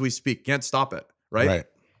now as we speak. Can't stop it. Right.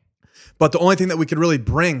 But the only thing that we could really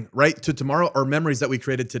bring right to tomorrow are memories that we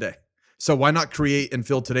created today. So why not create and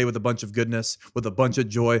fill today with a bunch of goodness, with a bunch of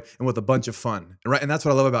joy, and with a bunch of fun, right? And that's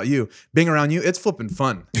what I love about you. Being around you, it's flipping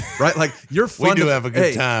fun, right? Like you're fun. We do have a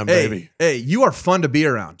good time, baby. Hey, you are fun to be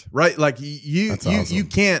around, right? Like you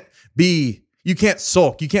can't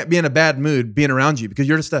sulk. You can't be in a bad mood being around you because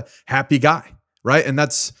you're just a happy guy, right? And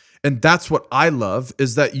that's what I love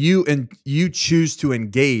is that you choose to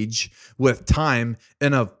engage with time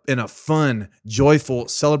in a fun, joyful,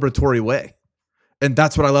 celebratory way. And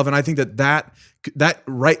that's what I love. And I think that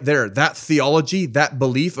right there, that theology, that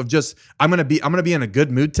belief of just, I'm going to be in a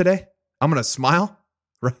good mood today. I'm going to smile,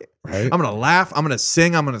 right? I'm going to laugh. I'm going to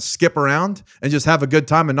sing. I'm going to skip around and just have a good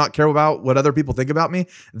time and not care about what other people think about me.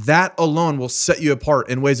 That alone will set you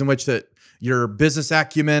apart in ways in which that your business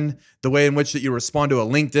acumen, the way in which that you respond to a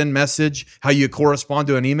LinkedIn message, how you correspond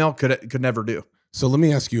to an email could never do. So let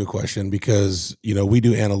me ask you a question because, we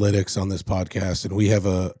do analytics on this podcast and we have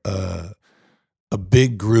a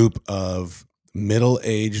big group of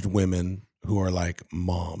middle-aged women who are like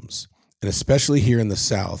moms. And especially here in the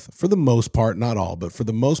South, for the most part, not all, but for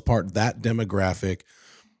the most part, that demographic,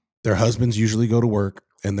 their husbands usually go to work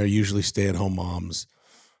and they're usually stay-at-home moms.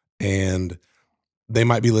 And they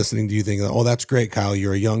might be listening to you thinking, oh, that's great, Kyle.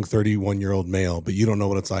 You're a young 31-year-old male, but you don't know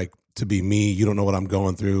what it's like to be me. You don't know what I'm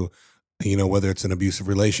going through, whether it's an abusive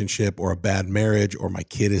relationship or a bad marriage or my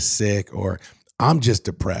kid is sick or I'm just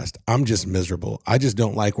depressed. I'm just miserable. I just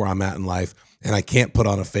don't like where I'm at in life. And I can't put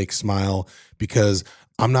on a fake smile because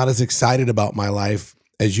I'm not as excited about my life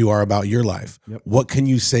as you are about your life. Yep. What can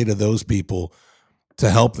you say to those people to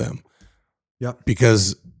help them? Yep.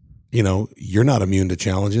 Because, you're not immune to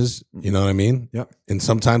challenges. You know what I mean? Yep. And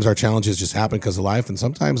sometimes our challenges just happen because of life. And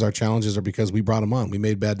sometimes our challenges are because we brought them on. We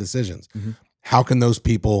made bad decisions. Mm-hmm. How can those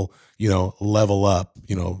people, level up,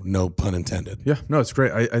 no pun intended? Yeah, no, it's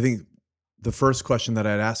great. I think the first question that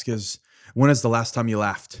I'd ask is, when is the last time you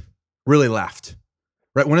laughed? Really laughed,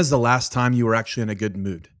 right? When is the last time you were actually in a good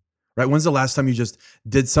mood, right? When's the last time you just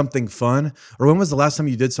did something fun? Or when was the last time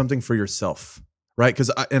you did something for yourself, right?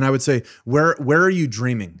 I would say, where are you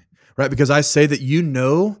dreaming, right? Because I say that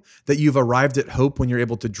that you've arrived at hope when you're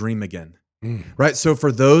able to dream again. Right. So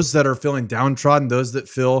for those that are feeling downtrodden, those that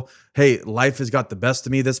feel, hey, life has got the best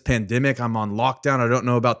of me, this pandemic, I'm on lockdown. I don't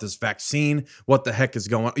know about this vaccine. What the heck is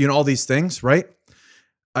going on? All these things, right?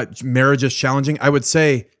 Marriage is challenging. I would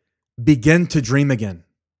say, begin to dream again.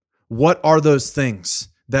 What are those things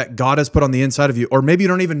that God has put on the inside of you? Or maybe you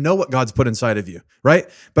don't even know what God's put inside of you, right?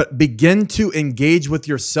 But begin to engage with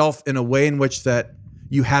yourself in a way in which that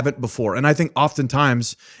you haven't before. And I think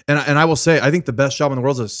oftentimes, and I will say, I think the best job in the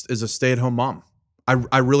world is a stay-at-home mom.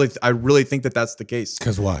 I really think that that's the case.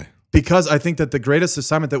 Because why? Because I think that the greatest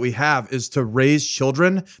assignment that we have is to raise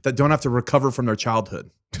children that don't have to recover from their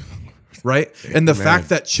childhood. Right? And the fact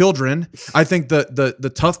that children, I think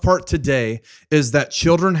the tough part today is that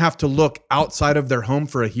children have to look outside of their home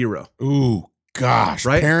for a hero. Ooh, gosh.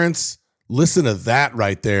 Right? Parents, listen to that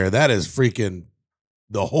right there. That is freaking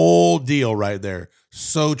the whole deal right there.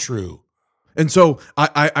 So true. And so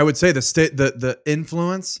I would say the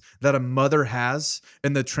influence that a mother has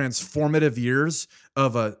in the transformative years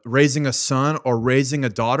of raising a son or raising a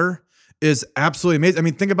daughter is absolutely amazing. I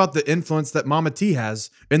mean, think about the influence that Mama T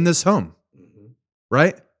has in this home,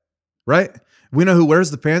 right? Right? We know who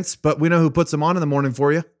wears the pants, but we know who puts them on in the morning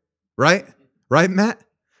for you, right? Right, Matt?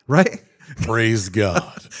 Right? Praise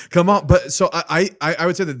God. Come on. But so I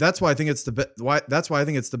would say that's why I think it's that's why I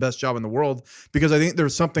think it's the best job in the world, because I think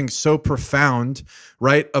there's something so profound,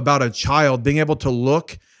 right, about a child being able to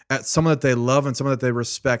look at someone that they love and someone that they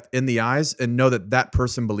respect in the eyes and know that that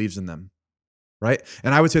person believes in them, right?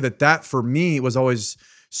 And I would say that for me was always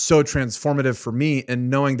so transformative for me, and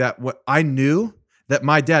knowing that what I knew that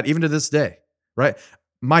my dad, even to this day, right,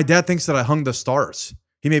 my dad thinks that I hung the stars.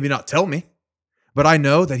 He maybe not tell me, but I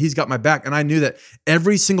know that he's got my back. And I knew that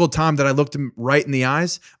every single time that I looked him right in the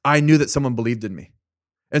eyes, I knew that someone believed in me.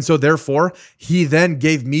 And so therefore, he then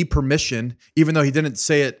gave me permission, even though he didn't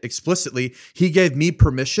say it explicitly, he gave me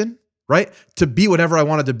permission, right? To be whatever I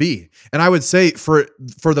wanted to be. And I would say for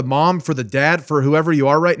the mom, for the dad, for whoever you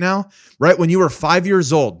are right now, right? When you were 5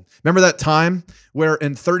 years old, remember that time where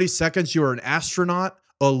in 30 seconds you were an astronaut,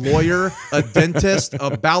 a lawyer, a dentist,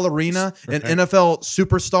 a ballerina, an NFL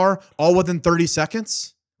superstar, all within 30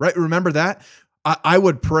 seconds, right? Remember that? I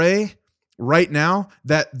would pray right now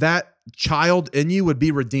that that child in you would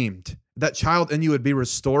be redeemed. That child in you would be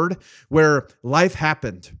restored, where life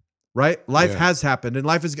happened, right? Life has happened, and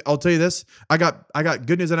life is, I'll tell you this, I got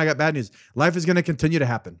good news and I got bad news. Life is going to continue to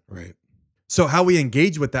happen. Right. So how we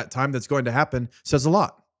engage with that time that's going to happen says a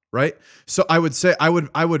lot, right? So I would say, I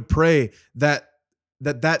would pray that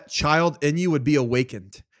child in you would be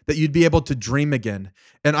awakened, that you'd be able to dream again.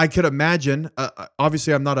 And I could imagine,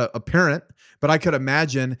 obviously I'm not a parent, but I could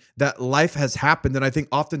imagine that life has happened. And I think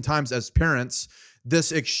oftentimes as parents,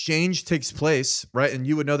 this exchange takes place, right? And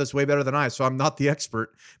you would know this way better than I, so I'm not the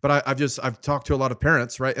expert, but I've talked to a lot of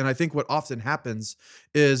parents, right? And I think what often happens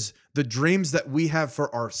is the dreams that we have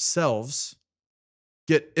for ourselves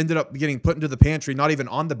ended up getting put into the pantry, not even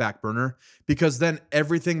on the back burner, because then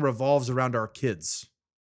everything revolves around our kids,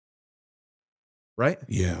 right?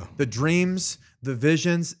 Yeah. The dreams, the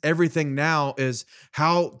visions, everything now is,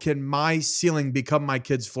 how can my ceiling become my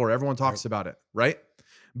kid's floor? Everyone talks about it, right?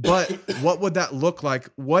 But what would that look like?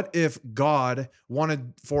 What if God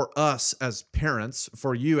wanted for us as parents,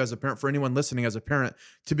 for you as a parent, for anyone listening as a parent,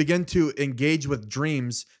 to begin to engage with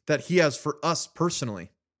dreams that he has for us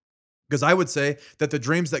personally? Because I would say that the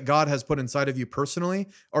dreams that God has put inside of you personally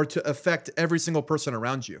are to affect every single person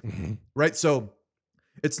around you, right? So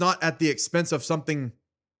it's not at the expense of something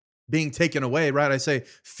being taken away, right? I say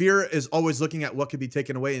fear is always looking at what could be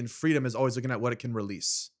taken away, and freedom is always looking at what it can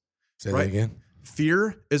release. Say that again.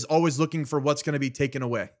 Fear is always looking for what's going to be taken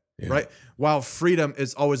away, right? While freedom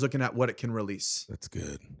is always looking at what it can release. That's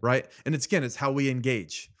good. Right? And it's how we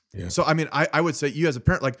engage. Yeah. So, I mean, I would say, you as a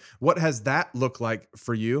parent, like, what has that looked like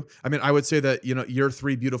for you? I mean, I would say that, your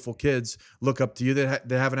 3 beautiful kids look up to you. They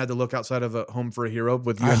haven't had to look outside of a home for a hero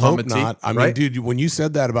with you. I and Mom hope and T, not. I mean, right? dude, when you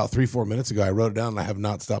said that about 3-4 minutes ago, I wrote it down and I have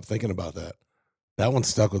not stopped thinking about that. That one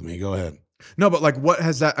stuck with me. Go ahead. No, but like, what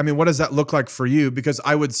does that look like for you? Because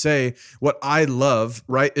I would say what I love,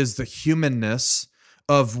 right, is the humanness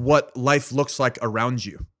of what life looks like around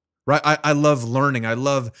you, right? I love learning. I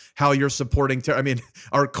love how you're supporting.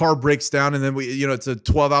 Our car breaks down and then it's a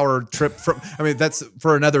 12-hour trip that's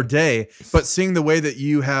for another day. But seeing the way that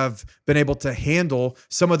you have been able to handle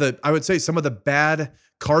some of the bad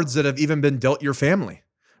cards that have even been dealt your family,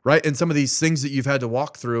 right? And some of these things that you've had to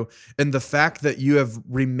walk through, and the fact that you have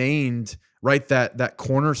remained, right, that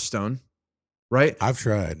cornerstone, right? I've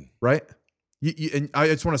tried. Right? And I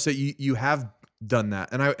just want to say you have done that.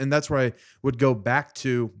 And that's where I would go back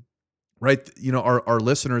to, right, our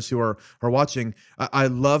listeners who are watching. I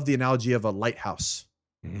love the analogy of a lighthouse.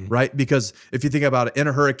 Right? Because if you think about it, in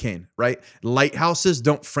a hurricane, right? Lighthouses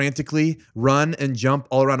don't frantically run and jump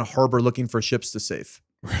all around a harbor looking for ships to save.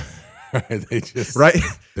 They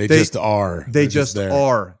just are. They just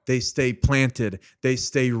are. They stay planted. They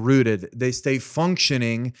stay rooted. They stay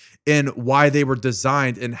functioning in why they were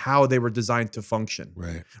designed and how they were designed to function.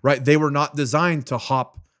 Right. They were not designed to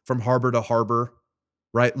hop from harbor to harbor,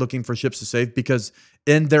 right, looking for ships to save, because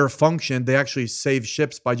in their function, they actually save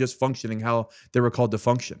ships by just functioning how they were called to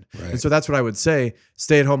function. Right. And so that's what I would say.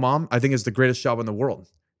 Stay-at-home mom, I think, is the greatest job in the world,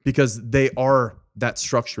 because they are that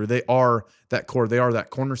structure. They are that core. They are that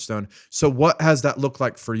cornerstone. So what has that looked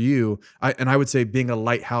like for you? I would say being a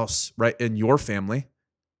lighthouse, right, in your family,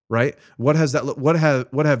 right? What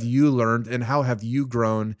have you learned, and how have you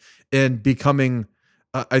grown in becoming,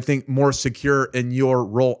 I think, more secure in your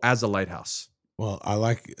role as a lighthouse? Well, I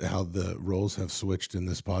like how the roles have switched in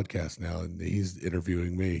this podcast now, and he's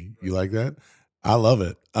interviewing me. You like that? I love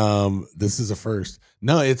it. This is a first.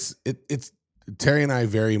 No, it's Terry and I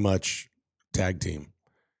very much tag team,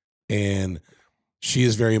 and she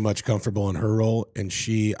is very much comfortable in her role, and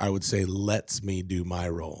she, I would say, lets me do my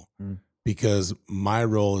role, because my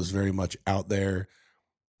role is very much out there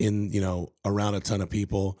in, around a ton of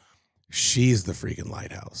people. She's the freaking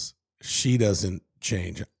lighthouse. She doesn't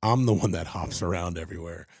change. I'm the one that hops around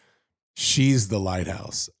everywhere. She's the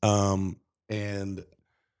lighthouse. And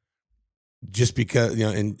just because,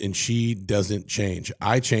 and she doesn't change.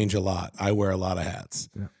 I change a lot. I wear a lot of hats.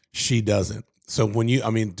 Yeah. She doesn't. So when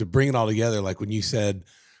to bring it all together, like when you said,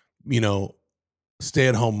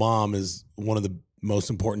 stay-at-home mom is one of the most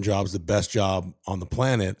important jobs, the best job on the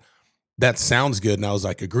planet, that sounds good. And I was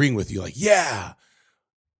like agreeing with you, like, yeah,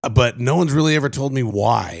 but no one's really ever told me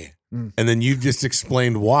why. And then you just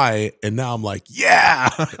explained why. And now I'm like, yeah,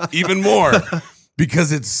 even more,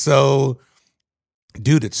 because it's so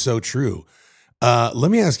Dude, it's so true.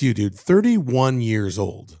 Let me ask you, dude, 31 years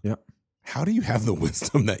old. Yeah. How do you have the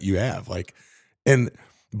wisdom that you have? Like, and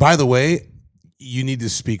by the way, you need to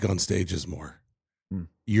speak on stages more.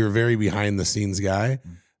 You're a very behind the scenes guy,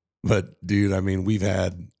 but dude, I mean, we've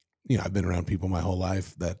had, I've been around people my whole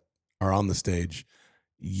life that are on the stage.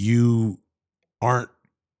 You aren't,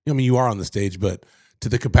 you are on the stage, but to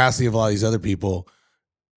the capacity of a lot of these other people,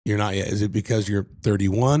 you're not yet. Is it because you're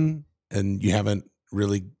 31 and you haven't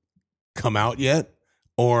really come out yet?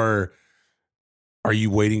 Or are you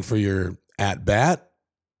waiting for your at bat?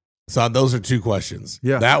 So those are two questions.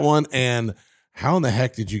 Yeah. That one, and how in the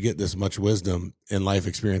heck did you get this much wisdom and life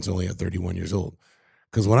experience only at 31 years old?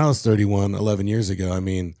 Because when I was 31, 11 years ago, I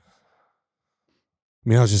mean,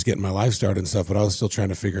 I was just getting my life started and stuff, but I was still trying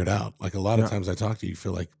to figure it out. Like a lot of times I talk to you,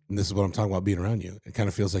 feel like, and this is what I'm talking about being around you. It kind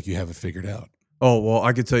of feels like you have it figured out. Oh, well,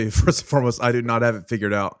 I can tell you first and foremost, I do not have it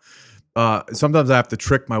figured out. Sometimes I have to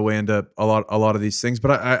trick my way into a lot of these things,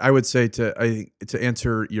 but I would say to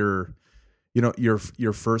answer your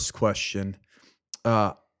first question,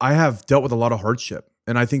 I have dealt with a lot of hardship.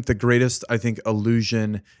 And I think the greatest,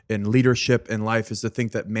 illusion in leadership in life is to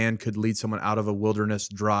think that man could lead someone out of a wilderness,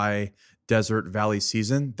 dry, desert, valley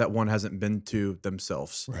season that one hasn't been to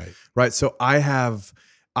themselves. Right. So I have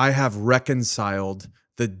reconciled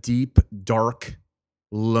the deep, dark,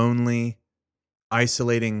 lonely,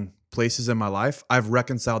 isolating places in my life. I've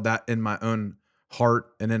reconciled that in my own heart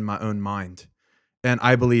and in my own mind. And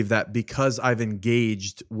I believe that because I've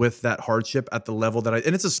engaged with that hardship at the level that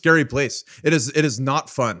and it's a scary place. It is not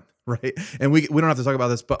fun, right? And we don't have to talk about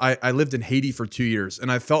this, but I lived in Haiti for 2 years,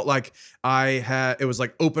 and I felt like it was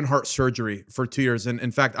like open heart surgery for 2 years. And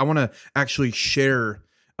in fact, I want to actually share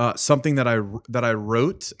something that I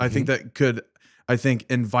wrote. I think that could,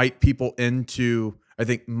 invite people into,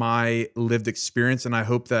 my lived experience. And I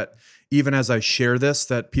hope that even as I share this,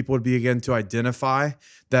 that people would begin to identify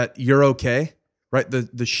that you're okay. Right.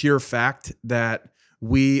 The sheer fact that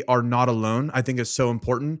we are not alone, I think is so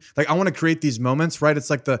important. Like, I want to create these moments, right? It's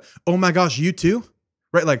like oh my gosh, you too,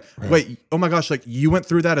 right? Like, wait, oh my gosh, like you went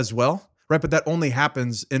through that as well, right? But that only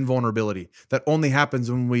happens in vulnerability. That only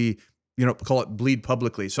happens when we, call it bleed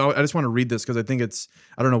publicly. So I just want to read this because I think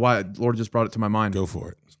I don't know why the Lord just brought it to my mind. Go for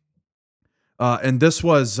it. And this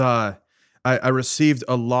was, I received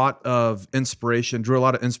a lot of inspiration, drew a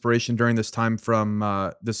lot of inspiration during this time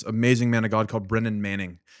from this amazing man of God called Brennan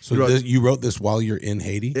Manning. So you wrote this while you're in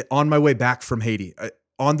Haiti? On my way back from Haiti,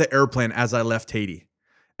 on the airplane as I left Haiti.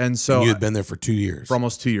 And so you had been there for 2 years? For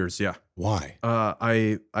almost 2 years, yeah. Why?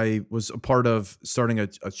 I was a part of starting a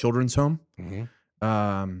children's home.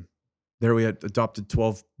 There we had adopted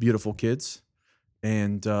 12 beautiful kids.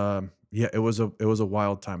 And yeah, it was a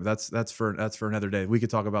wild time. That's for another day. We could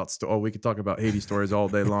talk about Haiti stories all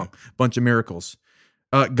day long. Bunch of miracles.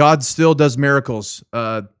 God still does miracles.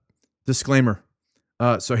 Disclaimer.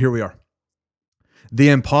 So here we are. The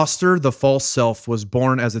imposter, the false self, was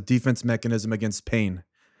born as a defense mechanism against pain.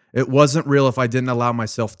 It wasn't real if I didn't allow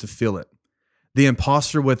myself to feel it. The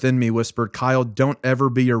imposter within me whispered, "Kyle, don't ever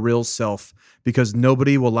be your real self because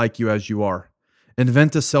nobody will like you as you are.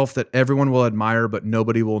 Invent a self that everyone will admire, but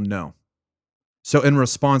nobody will know." So in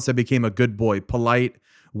response, I became a good boy, polite,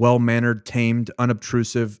 well-mannered, tamed,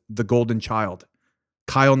 unobtrusive, the golden child.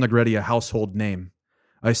 Kyle Negretti, a household name.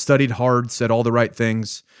 I studied hard, said all the right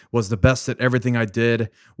things, was the best at everything I did,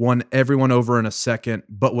 won everyone over in a second,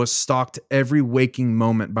 but was stalked every waking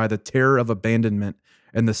moment by the terror of abandonment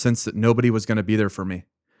and the sense that nobody was going to be there for me.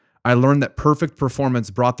 I learned that perfect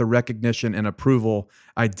performance brought the recognition and approval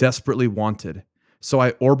I desperately wanted. So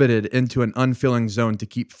I orbited into an unfeeling zone to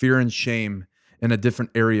keep fear and shame in a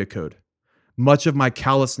different area code. Much of my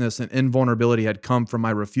callousness and invulnerability had come from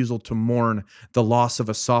my refusal to mourn the loss of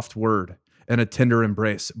a soft word and a tender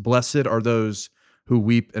embrace. Blessed are those who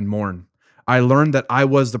weep and mourn. I learned that I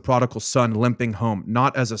was the prodigal son limping home,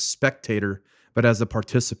 not as a spectator, but as a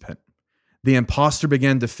participant. The imposter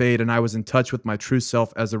began to fade, and I was in touch with my true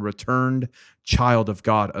self as a returned child of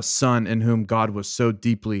God, a son in whom God was so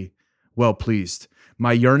deeply well pleased.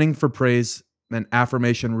 My yearning for praise and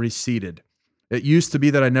affirmation receded. It used to be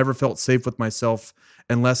that I never felt safe with myself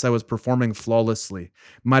unless I was performing flawlessly.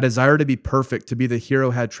 My desire to be perfect, to be the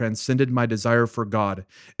hero, had transcended my desire for God.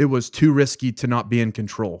 It was too risky to not be in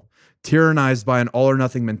control. Tyrannized by an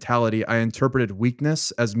all-or-nothing mentality, I interpreted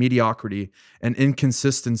weakness as mediocrity and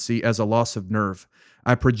inconsistency as a loss of nerve.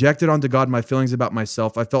 I projected onto God my feelings about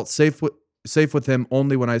myself. I felt safe with him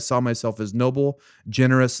only when I saw myself as noble,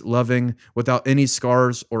 generous, loving, without any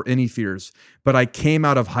scars or any fears. But I came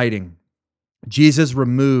out of hiding. Jesus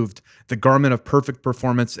removed the garment of perfect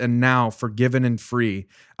performance, and now, forgiven and free,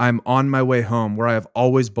 I'm on my way home where I have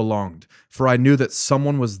always belonged. For I knew that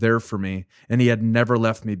someone was there for me, and he had never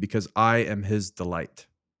left me because I am his delight.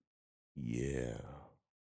 Yeah.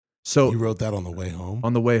 So You wrote that on the way home?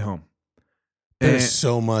 on the way home. There's And-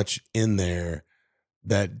 so much in there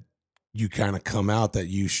that you kind of come out that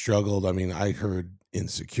you struggled. I mean, I heard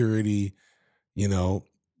insecurity, you know,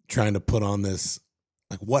 trying to put on this,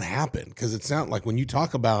 like, what happened? Because it sounds like when you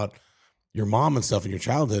talk about your mom and stuff in your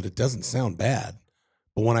childhood, it doesn't sound bad.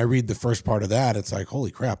 But when I read the first part of that, it's like,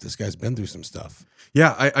 holy crap, this guy's been through some stuff.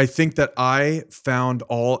 Yeah, I think that I found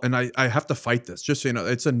and I have to fight this, just so you know,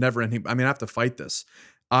 it's a never ending. I mean, I have to fight this.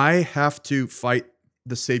 I have to fight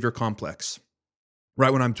the savior complex.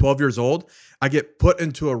 Right when I'm 12 years old, I get put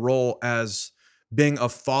into a role as being a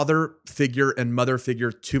father figure and mother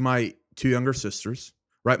figure to my two younger sisters.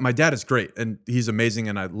 Right, my dad is great and he's amazing,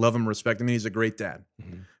 and I love him, respect him. And he's a great dad.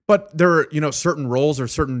 Mhm. But there are, certain roles or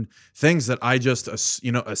certain things that I just,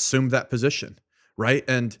 assumed that position. Right.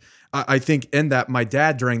 And I think in that, my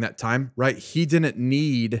dad during that time, right, he didn't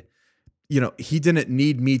need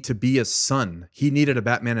me to be a son. He needed a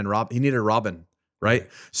Batman and Robin. He needed a Robin. Right.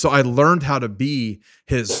 So I learned how to be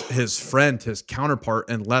his friend, his counterpart,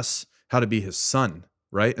 and less how to be his son.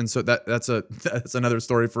 Right. And so that's another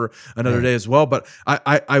story for another day as well. But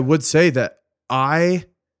I would say that I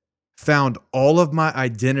found all of my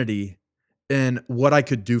identity in what I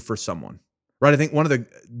could do for someone. Right. I think one of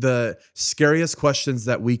the scariest questions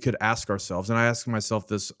that we could ask ourselves, and I ask myself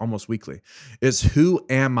this almost weekly, is who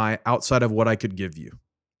am I outside of what I could give you?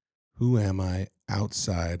 Who am I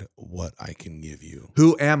outside what I can give you?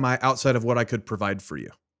 Who am I outside of what I could provide for you?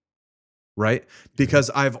 Right? Because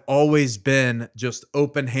I've always been just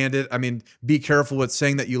open-handed. I mean, be careful with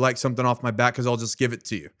saying that you like something off my back because I'll just give it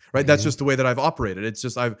to you. Right? That's just the way that I've operated. It's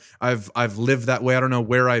just I've lived that way. I don't know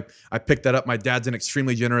where I picked that up. My dad's an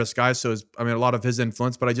extremely generous guy, so a lot of his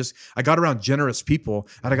influence. But I got around generous people,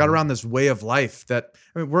 and I got around this way of life that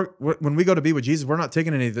we're when we go to be with Jesus, we're not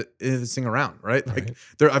taking any of this thing around. Right? Like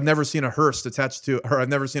I've never seen a hearse attached to, or I've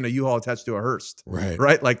never seen a U-Haul attached to a hearse. Right?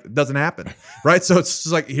 Right? Like it doesn't happen. Right? So it's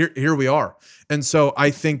just like here we are. And so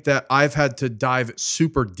I think that I've had to dive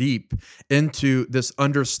super deep into this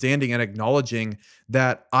understanding and acknowledging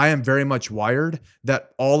that I am very much wired,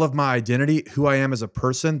 that all of my identity, who I am as a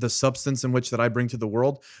person, the substance in which that I bring to the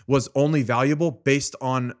world was only valuable based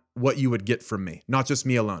on what you would get from me, not just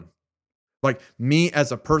me alone. Like me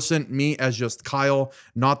as a person, me as just Kyle,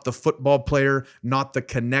 not the football player, not the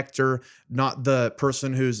connector, not the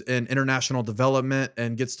person who's in international development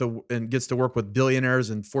and gets to work with billionaires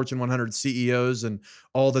and Fortune 100 CEOs and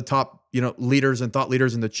all the top, leaders and thought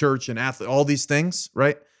leaders in the church and athletes, all these things,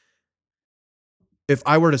 right? If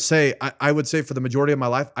I were to say, I would say for the majority of my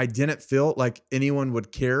life, I didn't feel like anyone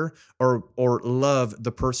would care or love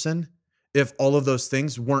the person if all of those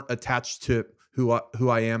things weren't attached to who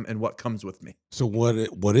I am and what comes with me. So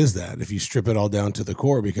what is that if you strip it all down to the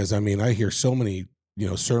core? Because I mean, I hear so many,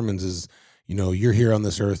 sermons is, you're here on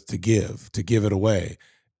this earth to give it away.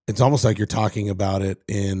 It's almost like you're talking about it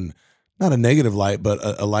in not a negative light, but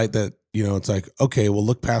a light that, it's like, okay, well,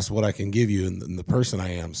 look past what I can give you and the person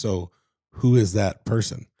I am. So who is that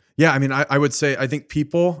person? Yeah. I mean, I would say, I think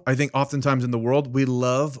oftentimes in the world, we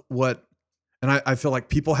love and I feel like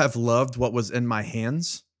people have loved what was in my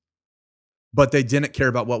hands, but they didn't care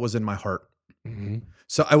about what was in my heart. Mm-hmm.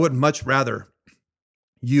 So I would much rather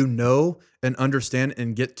and understand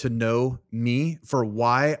and get to know me for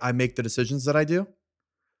why I make the decisions that I do,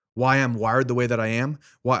 why I'm wired the way that I am,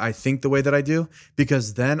 why I think the way that I do,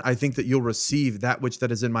 because then I think that you'll receive that which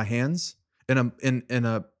that is in my hands in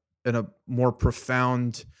a more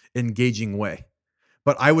profound, engaging way.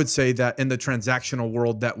 But I would say that in the transactional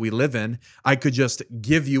world that we live in, I could just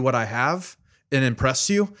give you what I have and impress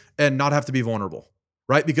you and not have to be vulnerable,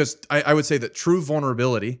 right? Because I would say that true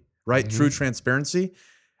vulnerability, right? Mm-hmm. True transparency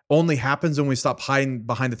only happens when we stop hiding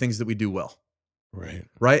behind the things that we do well. Right.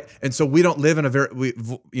 Right. And so we don't live in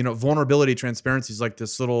vulnerability, transparency is like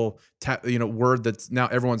this little, word that's now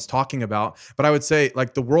everyone's talking about. But I would say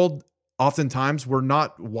like the world, oftentimes we're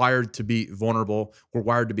not wired to be vulnerable. We're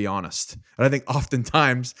wired to be honest. And I think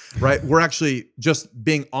oftentimes, right, we're actually just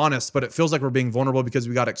being honest, but it feels like we're being vulnerable because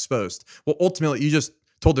we got exposed. Well, ultimately, you just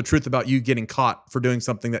told the truth about you getting caught for doing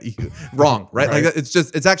something that you wrong, right? Right. Like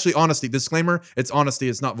it's actually honesty. Disclaimer, it's honesty.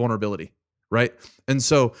 It's not vulnerability. Right. And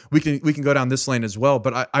so we can go down this lane as well.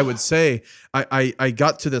 But I would say I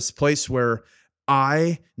got to this place where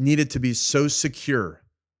I needed to be so secure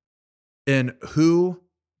in who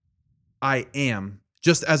I am,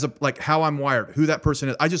 just as like how I'm wired, who that person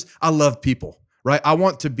is. I love people, right? I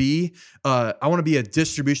want to be a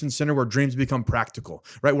distribution center where dreams become practical,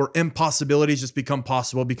 right? Where impossibilities just become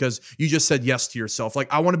possible because you just said yes to yourself.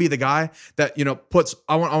 Like I want to be the guy that,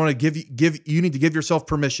 I want to you need to give yourself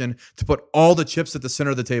permission to put all the chips at the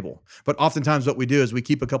center of the table. But oftentimes what we do is we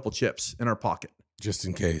keep a couple chips in our pocket. Just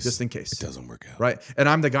in case. It doesn't work out. Right. And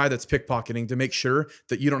I'm the guy that's pickpocketing to make sure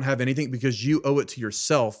that you don't have anything because you owe it to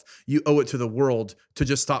yourself. You owe it to the world to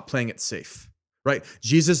just stop playing it safe. Right.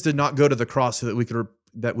 Jesus did not go to the cross so that we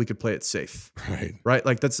could play it safe. Right. Right.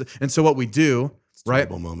 Like and so what we do, right.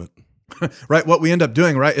 Terrible moment. Right. What we end up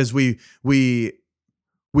doing, right, is we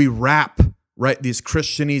wrap, right, these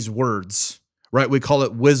Christianese words, right? We call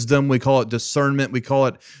it wisdom. We call it discernment. We call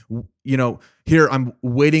it, here I'm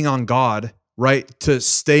waiting on God, right, to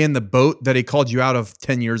stay in the boat that he called you out of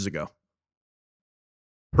 10 years ago.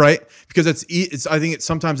 Right? Because I think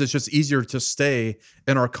sometimes it's just easier to stay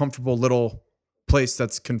in our comfortable little place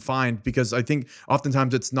that's confined, because I think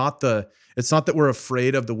oftentimes it's not that we're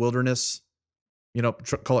afraid of the wilderness,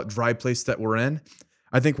 call it dry place that we're in.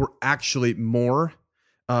 I think we're actually more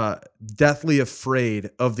deathly afraid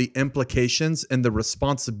of the implications and the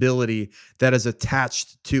responsibility that is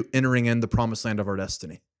attached to entering in the promised land of our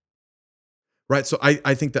destiny. Right. So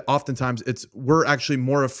I think that oftentimes we're actually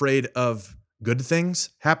more afraid of good things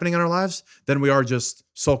happening in our lives than we are just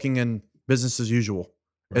sulking in business as usual,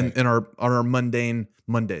 right, in our mundane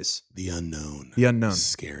Mondays. The unknown. Is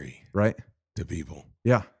scary, right, to people.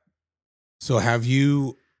 Yeah. So have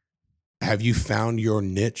you found your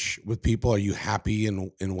niche with people? Are you happy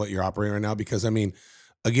in what you're operating right now? Because I mean,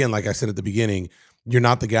 again, like I said at the beginning, you're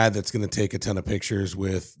not the guy that's going to take a ton of pictures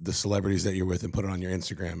with the celebrities that you're with and put it on your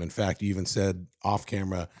Instagram. In fact, you even said off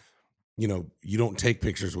camera, you don't take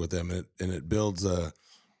pictures with them, and it builds a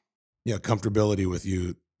comfortability with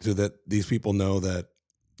you so that these people know that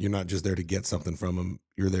you're not just there to get something from them.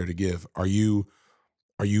 You're there to give. Are you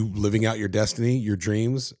living out your destiny, your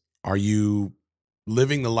dreams? Are you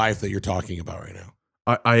living the life that you're talking about right now?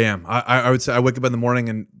 I am. I would say I wake up in the morning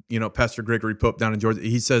and, Pastor Gregory Pope down in Georgia,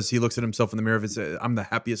 he says he looks at himself in the mirror and says, I'm the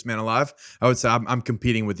happiest man alive. I would say I'm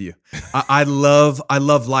competing with you. I love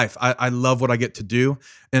life. I love what I get to do.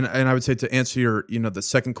 And I would say, to answer your, the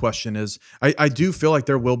second question is, I do feel like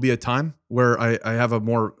there will be a time where I have a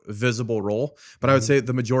more visible role, but I would say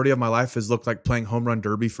the majority of my life has looked like playing home run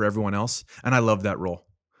derby for everyone else. And I love that role.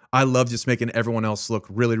 I love just making everyone else look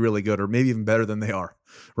really, really good, or maybe even better than they are,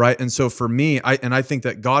 right? And so for me, I think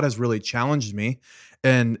that God has really challenged me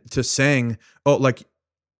and to saying,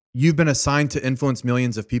 you've been assigned to influence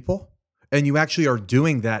millions of people, and you actually are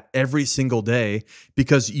doing that every single day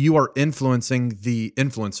because you are influencing the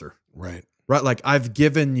influencer. Right. Right? Like I've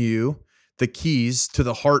given you the keys to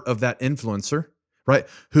the heart of that influencer, right?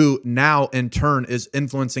 Who now in turn is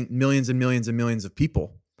influencing millions and millions and millions of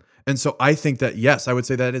people. And so I think that, yes, I would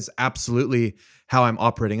say that is absolutely how I'm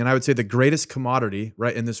operating. And I would say the greatest commodity,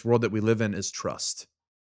 right, in this world that we live in is trust,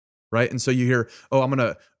 right? And so you hear, I'm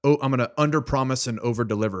going to under promise and over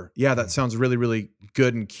deliver. Yeah, that sounds really, really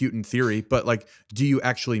good and cute in theory, but do you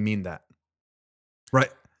actually mean that?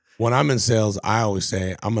 Right? When I'm in sales, I always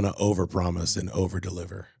say I'm going to over promise and over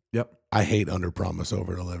deliver. Yep. I hate under promise,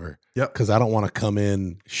 over deliver. Yep. Because I don't want to come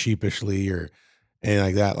in sheepishly or anything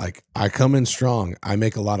like that. Like I come in strong, I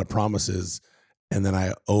make a lot of promises, and then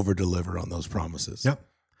I over deliver on those promises. Yep.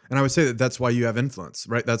 And I would say that that's why you have influence,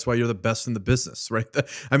 right? That's why you're the best in the business, right?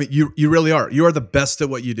 I mean, you really are. You are the best at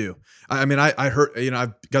what you do. I mean, I heard,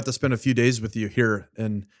 I've got to spend a few days with you here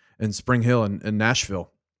in Spring Hill and in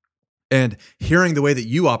Nashville. And hearing the way that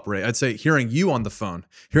you operate, I'd say hearing you on the phone,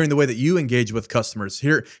 hearing the way that you engage with customers,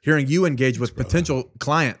 hearing you engage with potential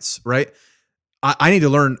clients, right? I need to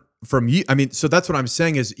learn from you. I mean, so that's what I'm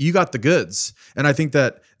saying is you got the goods. And I think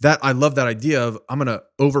that I love that idea of I'm going to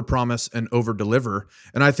overpromise and over-deliver.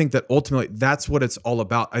 And I think that ultimately that's what it's all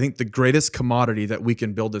about. I think the greatest commodity that we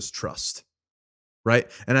can build is trust, right?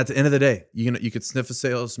 And at the end of the day, you could sniff a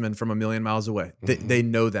salesman from a million miles away. They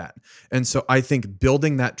know that. And so I think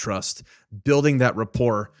building that trust, building that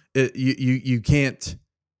rapport, you can't,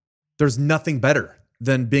 there's nothing better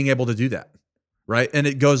than being able to do that. Right. And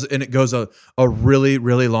it goes a really,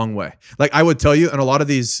 really long way. Like I would tell you, and a lot of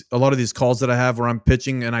these calls that I have where I'm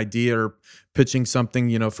pitching an idea or pitching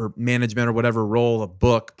something, for management or whatever role, a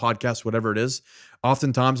book, podcast, whatever it is,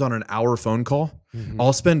 oftentimes on an hour phone call,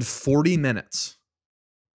 I'll spend 40 minutes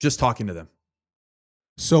just talking to them.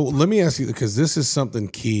 So let me ask you, because this is something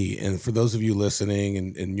key. And for those of you listening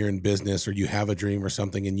and you're in business or you have a dream or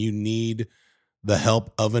something and you need the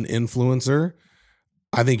help of an influencer,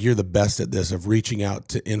 I think you're the best at this, of reaching out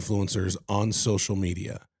to influencers on social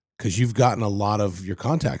media, because you've gotten a lot of your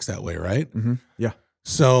contacts that way, right? Mm-hmm. Yeah.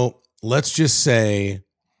 So let's just say,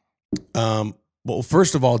 well,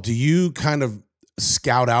 first of all, do you kind of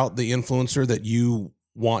scout out the influencer that you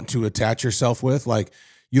want to attach yourself with? Like,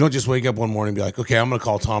 you don't just wake up one morning and be like, okay, I'm going to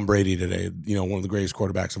call Tom Brady today, one of the greatest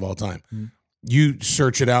quarterbacks of all time. Mm-hmm. You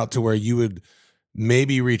search it out to where you would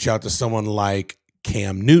maybe reach out to someone like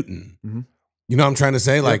Cam Newton. Mm-hmm. You know what I'm trying to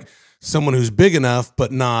say? Yeah. Like someone who's big enough,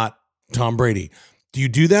 but not Tom Brady. Do you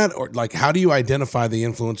do that? Or like, how do you identify the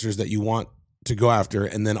influencers that you want to go after?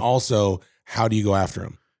 And then also, how do you go after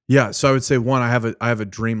them? Yeah. So I would say one, I have a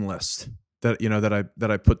dream list that,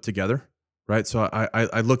 that I put together. Right. So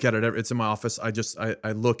I look at it. It's in my office. I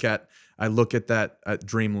look at that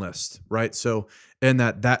dream list. Right. So, and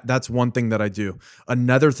that's one thing that I do.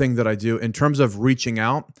 Another thing that I do in terms of reaching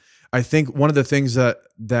out, I think one of the things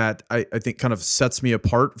that I think kind of sets me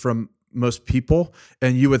apart from most people,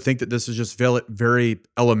 and you would think that this is just very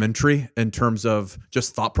elementary in terms of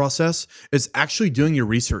just thought process, is actually doing your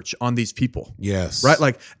research on these people. Yes. Right.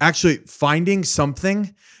 Like actually finding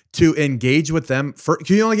something to engage with them.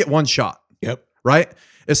 You only get one shot. Yep. Right.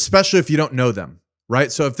 Especially if you don't know them.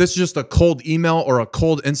 Right. So if this is just a cold email or a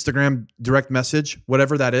cold Instagram direct message,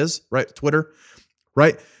 whatever that is, right? Twitter,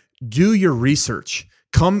 right? Do your research.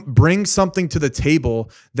 Come bring something to the table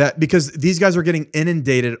because these guys are getting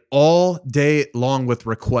inundated all day long with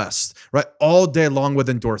requests, right? All day long with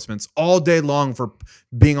endorsements, all day long for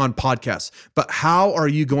being on podcasts. But how are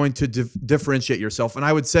you going to differentiate yourself? And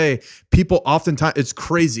I would say people oftentimes, it's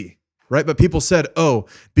crazy, right? But people said, oh,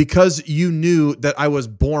 because you knew that I was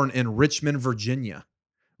born in Richmond, Virginia,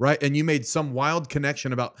 right? And you made some wild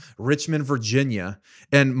connection about Richmond, Virginia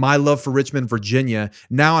and my love for Richmond, Virginia.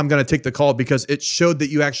 Now I'm going to take the call because it showed that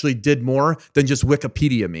you actually did more than just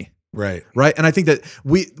Wikipedia me. Right. Right. And I think that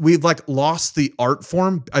we've like lost the art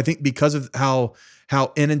form, I think, because of how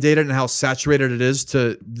inundated and how saturated it is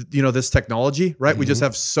to, this technology, right? Mm-hmm. We just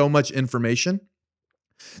have so much information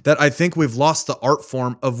that I think we've lost the art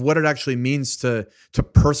form of what it actually means to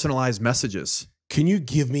personalize messages. Can you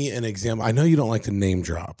give me an example? I know you don't like to name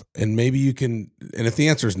drop, and maybe you can, and if the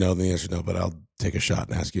answer is no, then the answer is no, but I'll take a shot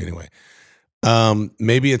and ask you anyway.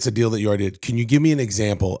 Maybe it's a deal that you already did. Can you give me an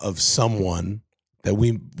example of someone that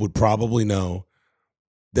we would probably know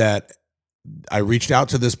that I reached out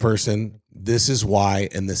to this person, this is why,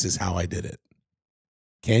 and this is how I did it?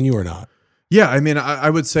 Can you or not? Yeah. I mean, I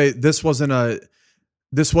would say this wasn't a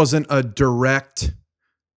direct,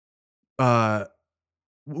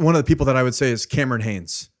 one of the people that I would say is Cameron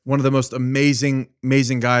Hanes, one of the most amazing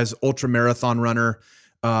guys, ultra marathon runner,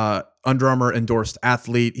 Under Armour endorsed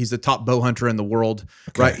athlete. He's the top bow hunter in the world,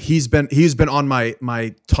 okay. Right? He's been on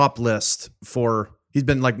my top list he's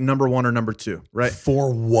been like number 1 or number 2, right?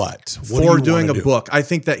 For what? For doing a book. I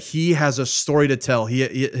think that he has a story to tell.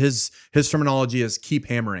 His terminology is keep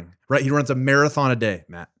hammering, right? He runs a marathon a day,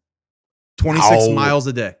 Matt. 26 miles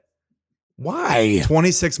a day. Why?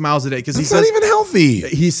 26 miles a day. Because he's not even healthy.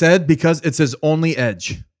 He said because it's his only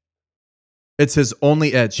edge. It's his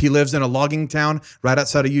only edge. He lives in a logging town right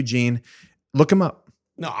outside of Eugene. Look him up.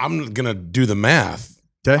 No, I'm gonna do the math.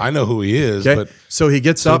 Okay. I know who he is. Okay. But so he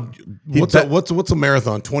gets up. What's a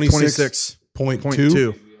marathon?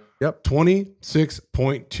 26.2. Yep.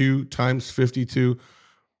 26.2 times 52.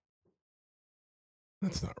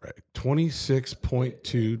 That's not right.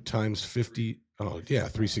 26.2 times 50. Oh, yeah,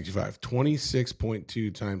 365.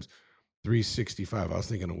 26.2 times 365. I was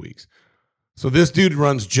thinking of weeks. So this dude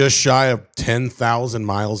runs just shy of 10,000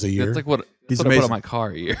 miles a year. That's like what I put on my car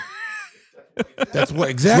a year. That's what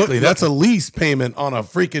exactly. That's a lease payment on a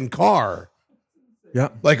freaking car. Yeah.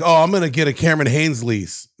 Like, oh, I'm going to get a Cameron Hanes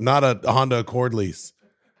lease, not a Honda Accord lease.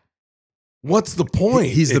 What's the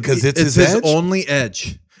point? Because it's his edge? Only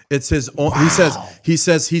edge. It's his own. Wow. He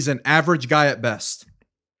says he's an average guy at best.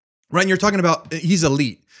 Right, and you're talking about he's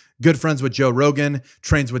elite. Good friends with Joe Rogan,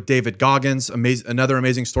 trains with David Goggins. Another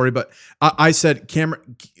amazing story. But I said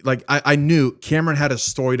Cameron, like I knew Cameron had a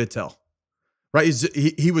story to tell. Right,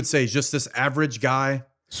 he would say he's just this average guy.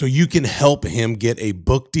 So you can help him get a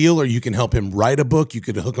book deal, or you can help him write a book. You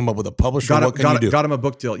could hook him up with a publisher. What can you do? Got him a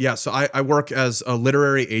book deal. Yeah. So I work as a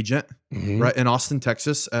literary agent, right, in Austin,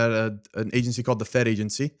 Texas, at an agency called the Fed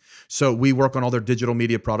Agency. So we work on all their digital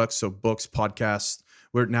media products, so books, podcasts.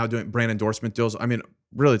 We're now doing brand endorsement deals. I mean,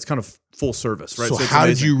 really, it's kind of full service, right? So how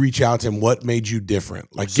did you reach out to him? What made you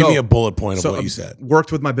different? Like, give me a bullet point of what you said.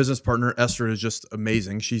 Worked with my business partner, Esther, is just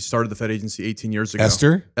amazing. She started the Fed Agency 18 years ago.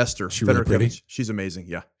 Esther? She really pretty? She's amazing,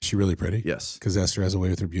 yeah. She really pretty? Yes. Because Esther has a way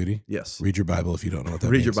with her beauty? Yes. Read your Bible if you don't know what that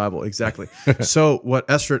means. Read your Bible, exactly. So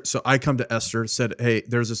I come to Esther, said, hey,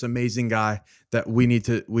 there's this amazing guy that we need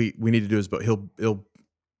to do his book. He'll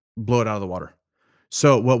blow it out of the water.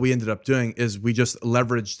 So what we ended up doing is we just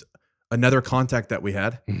leveraged another contact that we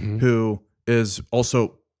had who is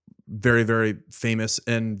also very, very famous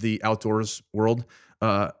in the outdoors world,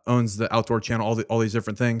 owns the Outdoor Channel, all these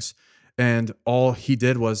different things. And all he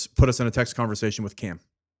did was put us in a text conversation with Cam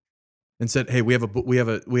and said, "Hey, we have a book.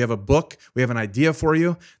 We have an idea for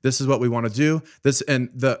you. This is what we want to do. This." And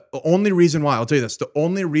the only reason why, I'll tell you this, the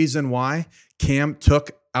only reason why Cam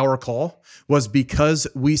took our call was because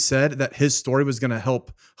we said that his story was going to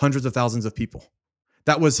help hundreds of thousands of people.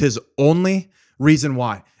 That was his only reason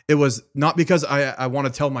why. It was not because I want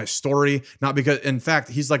to tell my story, not because, in fact,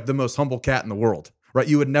 he's like the most humble cat in the world, right?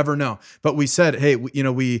 You would never know. But we said, hey,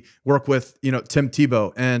 we work with, Tim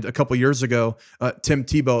Tebow. And a couple years ago, Tim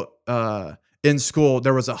Tebow, in school,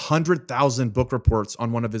 there was 100,000 book reports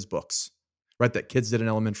on one of his books, right? That kids did in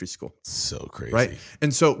elementary school. So crazy. Right.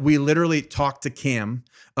 And so we literally talked to Cam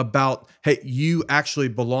about, hey, you actually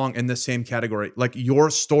belong in the same category. Like your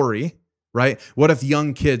story, right? What if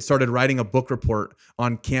young kids started writing a book report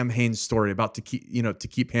on Cam Hanes' story about to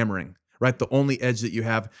keep hammering, right? The only edge that you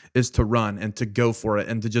have is to run and to go for it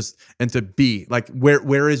and to be like,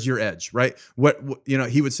 where is your edge, right? What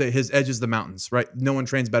he would say his edge is the mountains, right? No one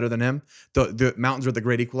trains better than him. The mountains are the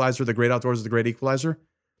great equalizer. The great outdoors is the great equalizer.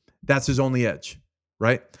 That's his only edge,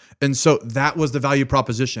 right? And so that was the value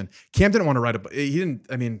proposition. Cam didn't want to write a book.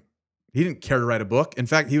 He didn't care to write a book. In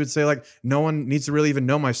fact, he would say like, no one needs to really even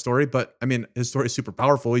know my story, but his story is super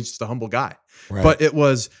powerful. He's just a humble guy. Right. But it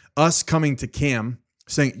was us coming to Cam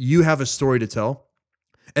saying, you have a story to tell,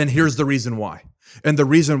 and here's the reason why. And the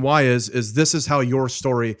reason why is this is how your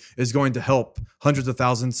story is going to help hundreds of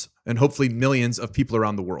thousands and hopefully millions of people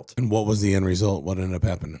around the world. And what was the end result? What ended up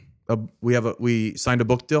happening? We signed a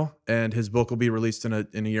book deal, and his book will be released in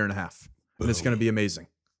a year and a half. Boom. And it's going to be amazing.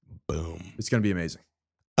 Boom. It's going to be amazing.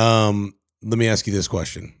 Let me ask you this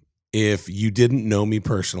question. If you didn't know me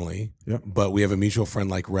personally, Yep. but we have a mutual friend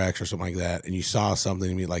like Rex or something like that, and you saw something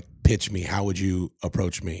and you like pitch me, how would you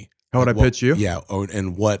approach me? How would I pitch you? Yeah.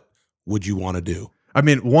 And what would you want to do?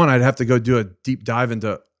 One, I'd have to go do a deep dive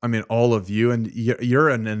into, all of you, and you're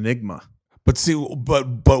an enigma. But see,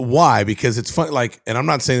 but why? Because it's fun. Like, and I'm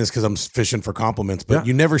not saying this because I'm fishing for compliments, but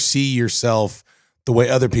you never see yourself the way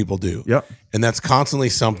other people do. Yep. And that's constantly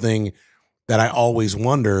something that I always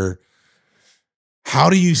wonder. How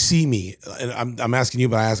do you see me? And I'm asking you,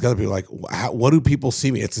 but I ask other people, like, what do people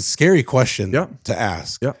see me? It's a scary question to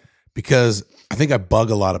ask. Yeah. Because I think I bug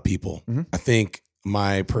a lot of people. Mm-hmm. I think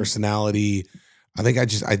my personality, I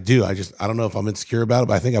don't know if I'm insecure about it,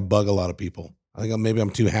 but I think I bug a lot of people. I think maybe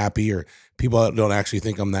I'm too happy, or people don't actually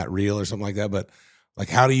think I'm that real or something like that. But like,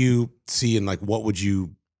 how do you see, and like, what would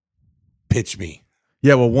you pitch me?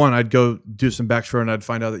 Yeah, well, one, I'd go do some backstory, and I'd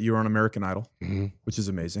find out that you were on American Idol, which is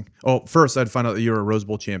amazing. Oh, first, I'd find out that you were a Rose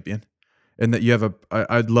Bowl champion, and that you have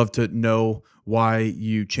I'd love to know why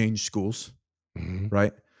you changed schools,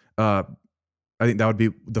 right? I think that would be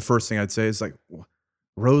the first thing I'd say is like,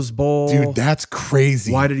 Rose Bowl. Dude, that's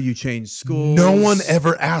crazy. Why did you change schools? No one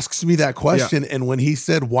ever asks me that question. Yeah. And when he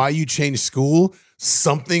said, why you changed school,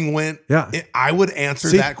 something went, I would answer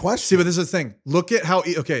that question. See, but this is the thing. Look at how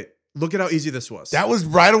easy this was. That was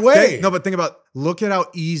right away. But think about, look at how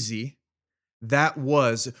easy that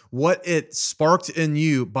was, what it sparked in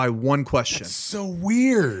you by one question. That's so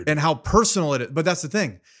weird. And how personal it is. But that's the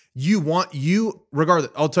thing.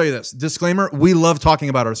 Regardless, I'll tell you this, disclaimer, we love talking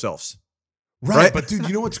about ourselves. Right. But dude,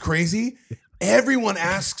 you know what's crazy? Everyone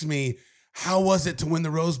asks me, how was it to win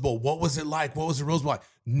the Rose Bowl? What was it like? What was the Rose Bowl like?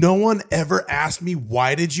 No one ever asked me,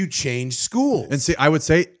 why did you change schools? And see, I would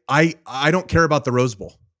say, I don't care about the Rose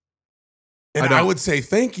Bowl. And I would say,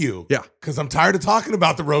 thank you. Yeah. Because I'm tired of talking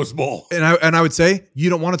about the Rose Bowl. And I would say,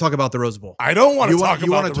 you don't want to talk about the Rose Bowl. I don't want to talk about the Rose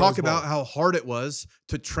Bowl. You want to talk about how hard it was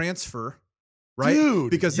to transfer, right?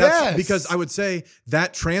 Dude, because I would say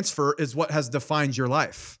that transfer is what has defined your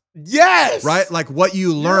life. Yes. Right? Like what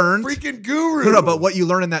you learned. You're a freaking guru. No, but what you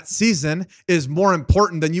learned in that season is more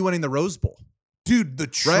important than you winning the Rose Bowl. Dude, the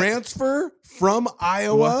transfer from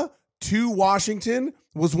Iowa to Washington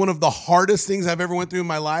was one of the hardest things I've ever went through in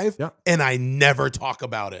my life. Yeah. And I never talk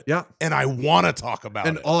about it. Yeah. And I want to talk about it.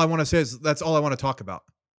 And all I want to say is that's all I want to talk about.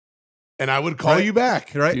 And I would call you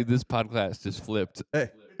back. Right? Dude, this podcast just flipped. Hey.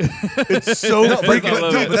 It's so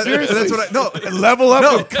freaking dude, that's what I level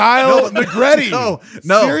up with Kyle Negretti.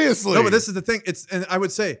 No, seriously. No, but this is the thing. And I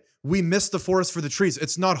would say we miss the forest for the trees.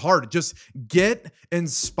 It's not hard. Just get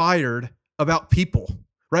inspired about people,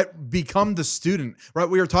 right? Become the student, right?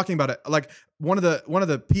 We were talking about it. Like one of the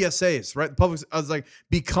PSAs, right? Public. I was like,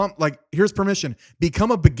 here's permission. Become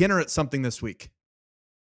a beginner at something this week,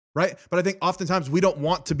 right? But I think oftentimes we don't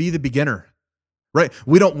want to be the beginner. right?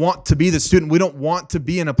 We don't want to be the student. We don't want to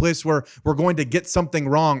be in a place where we're going to get something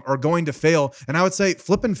wrong or going to fail. And I would say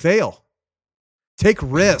flip and fail. Take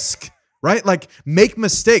risk, right? Like make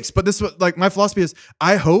mistakes. But this is what, like my philosophy is,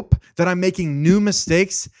 I hope that I'm making new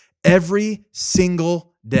mistakes every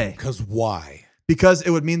single day. Because why? Because it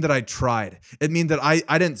would mean that I tried. It mean that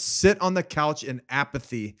I didn't sit on the couch in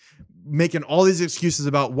apathy, making all these excuses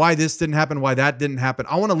about why this didn't happen, why that didn't happen.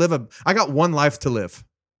 I want to live I got one life to live.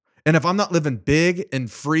 And if I'm not living big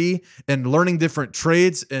and free and learning different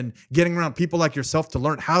trades and getting around people like yourself to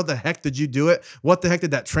learn how the heck did you do it? What the heck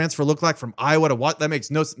did that transfer look like from Iowa to what? That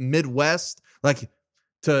makes no Midwest, like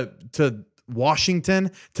to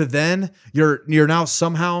Washington, to then you're now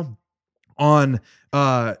somehow on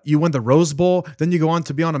you win the Rose Bowl, then you go on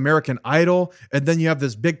to be on American Idol, and then you have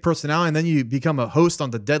this big personality, and then you become a host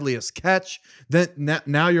on The Deadliest Catch. Then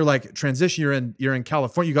now you're like transition, you're in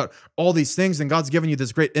California, you got all these things, and God's given you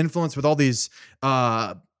this great influence with all these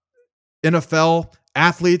NFL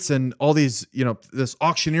athletes and all these, this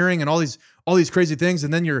auctioneering and all these crazy things,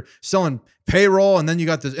 and then you're selling payroll, and then you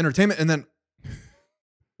got this entertainment, and then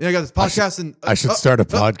I got this podcast. I should start a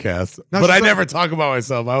podcast, but I never talk about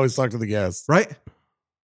myself. I always talk to the guests. Right?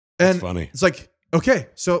 And that's funny. It's like, okay,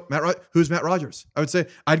 so who's Matt Rogers? I would say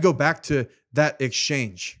I'd go back to that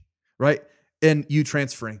exchange, right? And you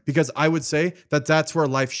transferring, because I would say that that's where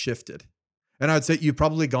life shifted. And I would say you've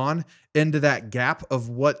probably gone into that gap of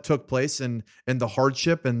what took place and the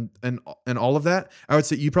hardship and all of that. I would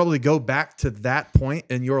say you probably go back to that point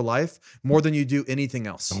in your life more than you do anything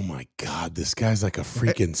else. Oh my God, this guy's like a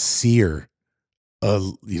freaking seer.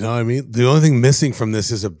 You know what I mean? The only thing missing from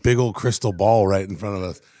this is a big old crystal ball right in front of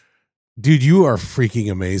us. Dude, you are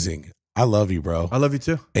freaking amazing. I love you, bro. I love you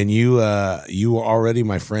too. And you were already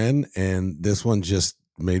my friend, and this one just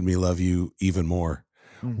made me love you even more.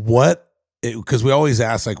 Because we always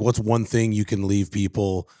ask, like, what's one thing you can leave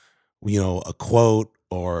people, a quote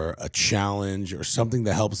or a challenge or something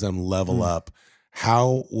that helps them level up.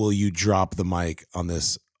 How will you drop the mic on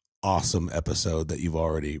this awesome episode that you've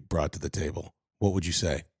already brought to the table? What would you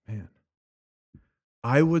say? Man,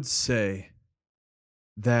 I would say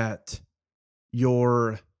that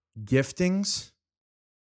your giftings,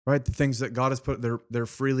 right? The things that God has put, they're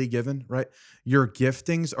freely given, right? Your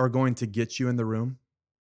giftings are going to get you in the room,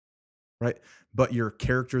 right? But your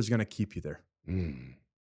character is going to keep you there.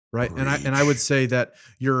 Right. Preach. And I would say that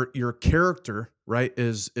your character, right,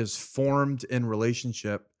 is formed in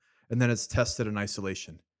relationship, and then it's tested in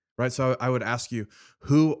isolation. Right. So I would ask you,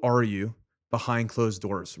 who are you behind closed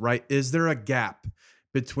doors? Right? Is there a gap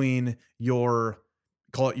between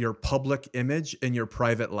call it your public image and your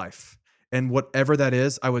private life? And whatever that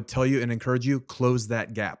is, I would tell you and encourage you, close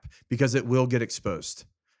that gap, because it will get exposed.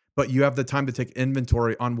 But you have the time to take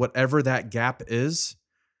inventory on whatever that gap is.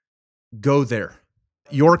 Go there.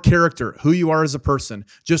 Your character, who you are as a person,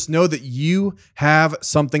 just know that you have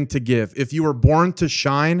something to give. If you were born to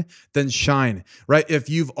shine, then shine, right? If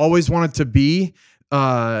you've always wanted to be,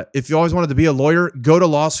 a lawyer, go to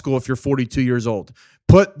law school if you're 42 years old.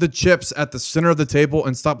 Put the chips at the center of the table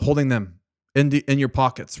and stop holding them in your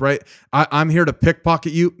pockets, right? I'm here to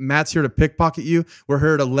pickpocket you. Matt's here to pickpocket you. We're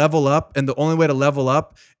here to level up. And the only way to level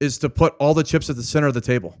up is to put all the chips at the center of the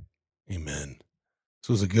table. Amen. This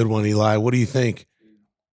was a good one, Eli. What do you think?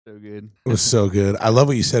 So good. It was so good. I love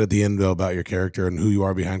what you said at the end, though, about your character and who you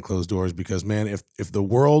are behind closed doors, because, man, if the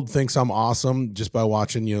world thinks I'm awesome just by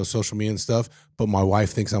watching, social media and stuff, but my wife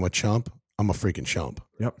thinks I'm a chump, I'm a freaking chump.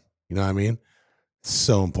 Yep. You know what I mean?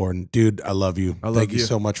 So important. Dude, I love you. Thank you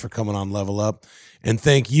so much for coming on Level Up. And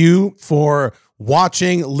thank you for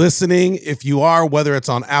watching, listening. If you are, whether it's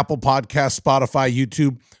on Apple Podcasts, Spotify,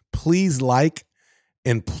 YouTube, please like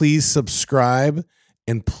and please subscribe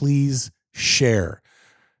and please share.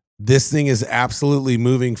 This thing is absolutely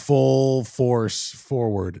moving full force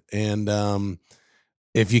forward. And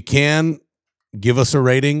if you can, give us a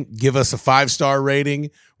rating. Give us a 5-star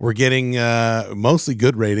rating. We're getting mostly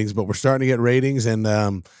good ratings, but we're starting to get ratings,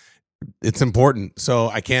 and it's important. So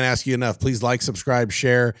I can't ask you enough. Please like, subscribe,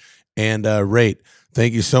 share, and rate.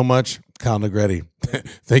 Thank you so much, Kyle Negretti.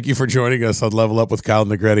 Thank you for joining us on Level Up with Kyle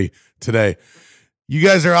Negretti today. You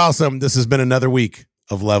guys are awesome. This has been another week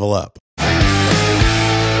of Level Up.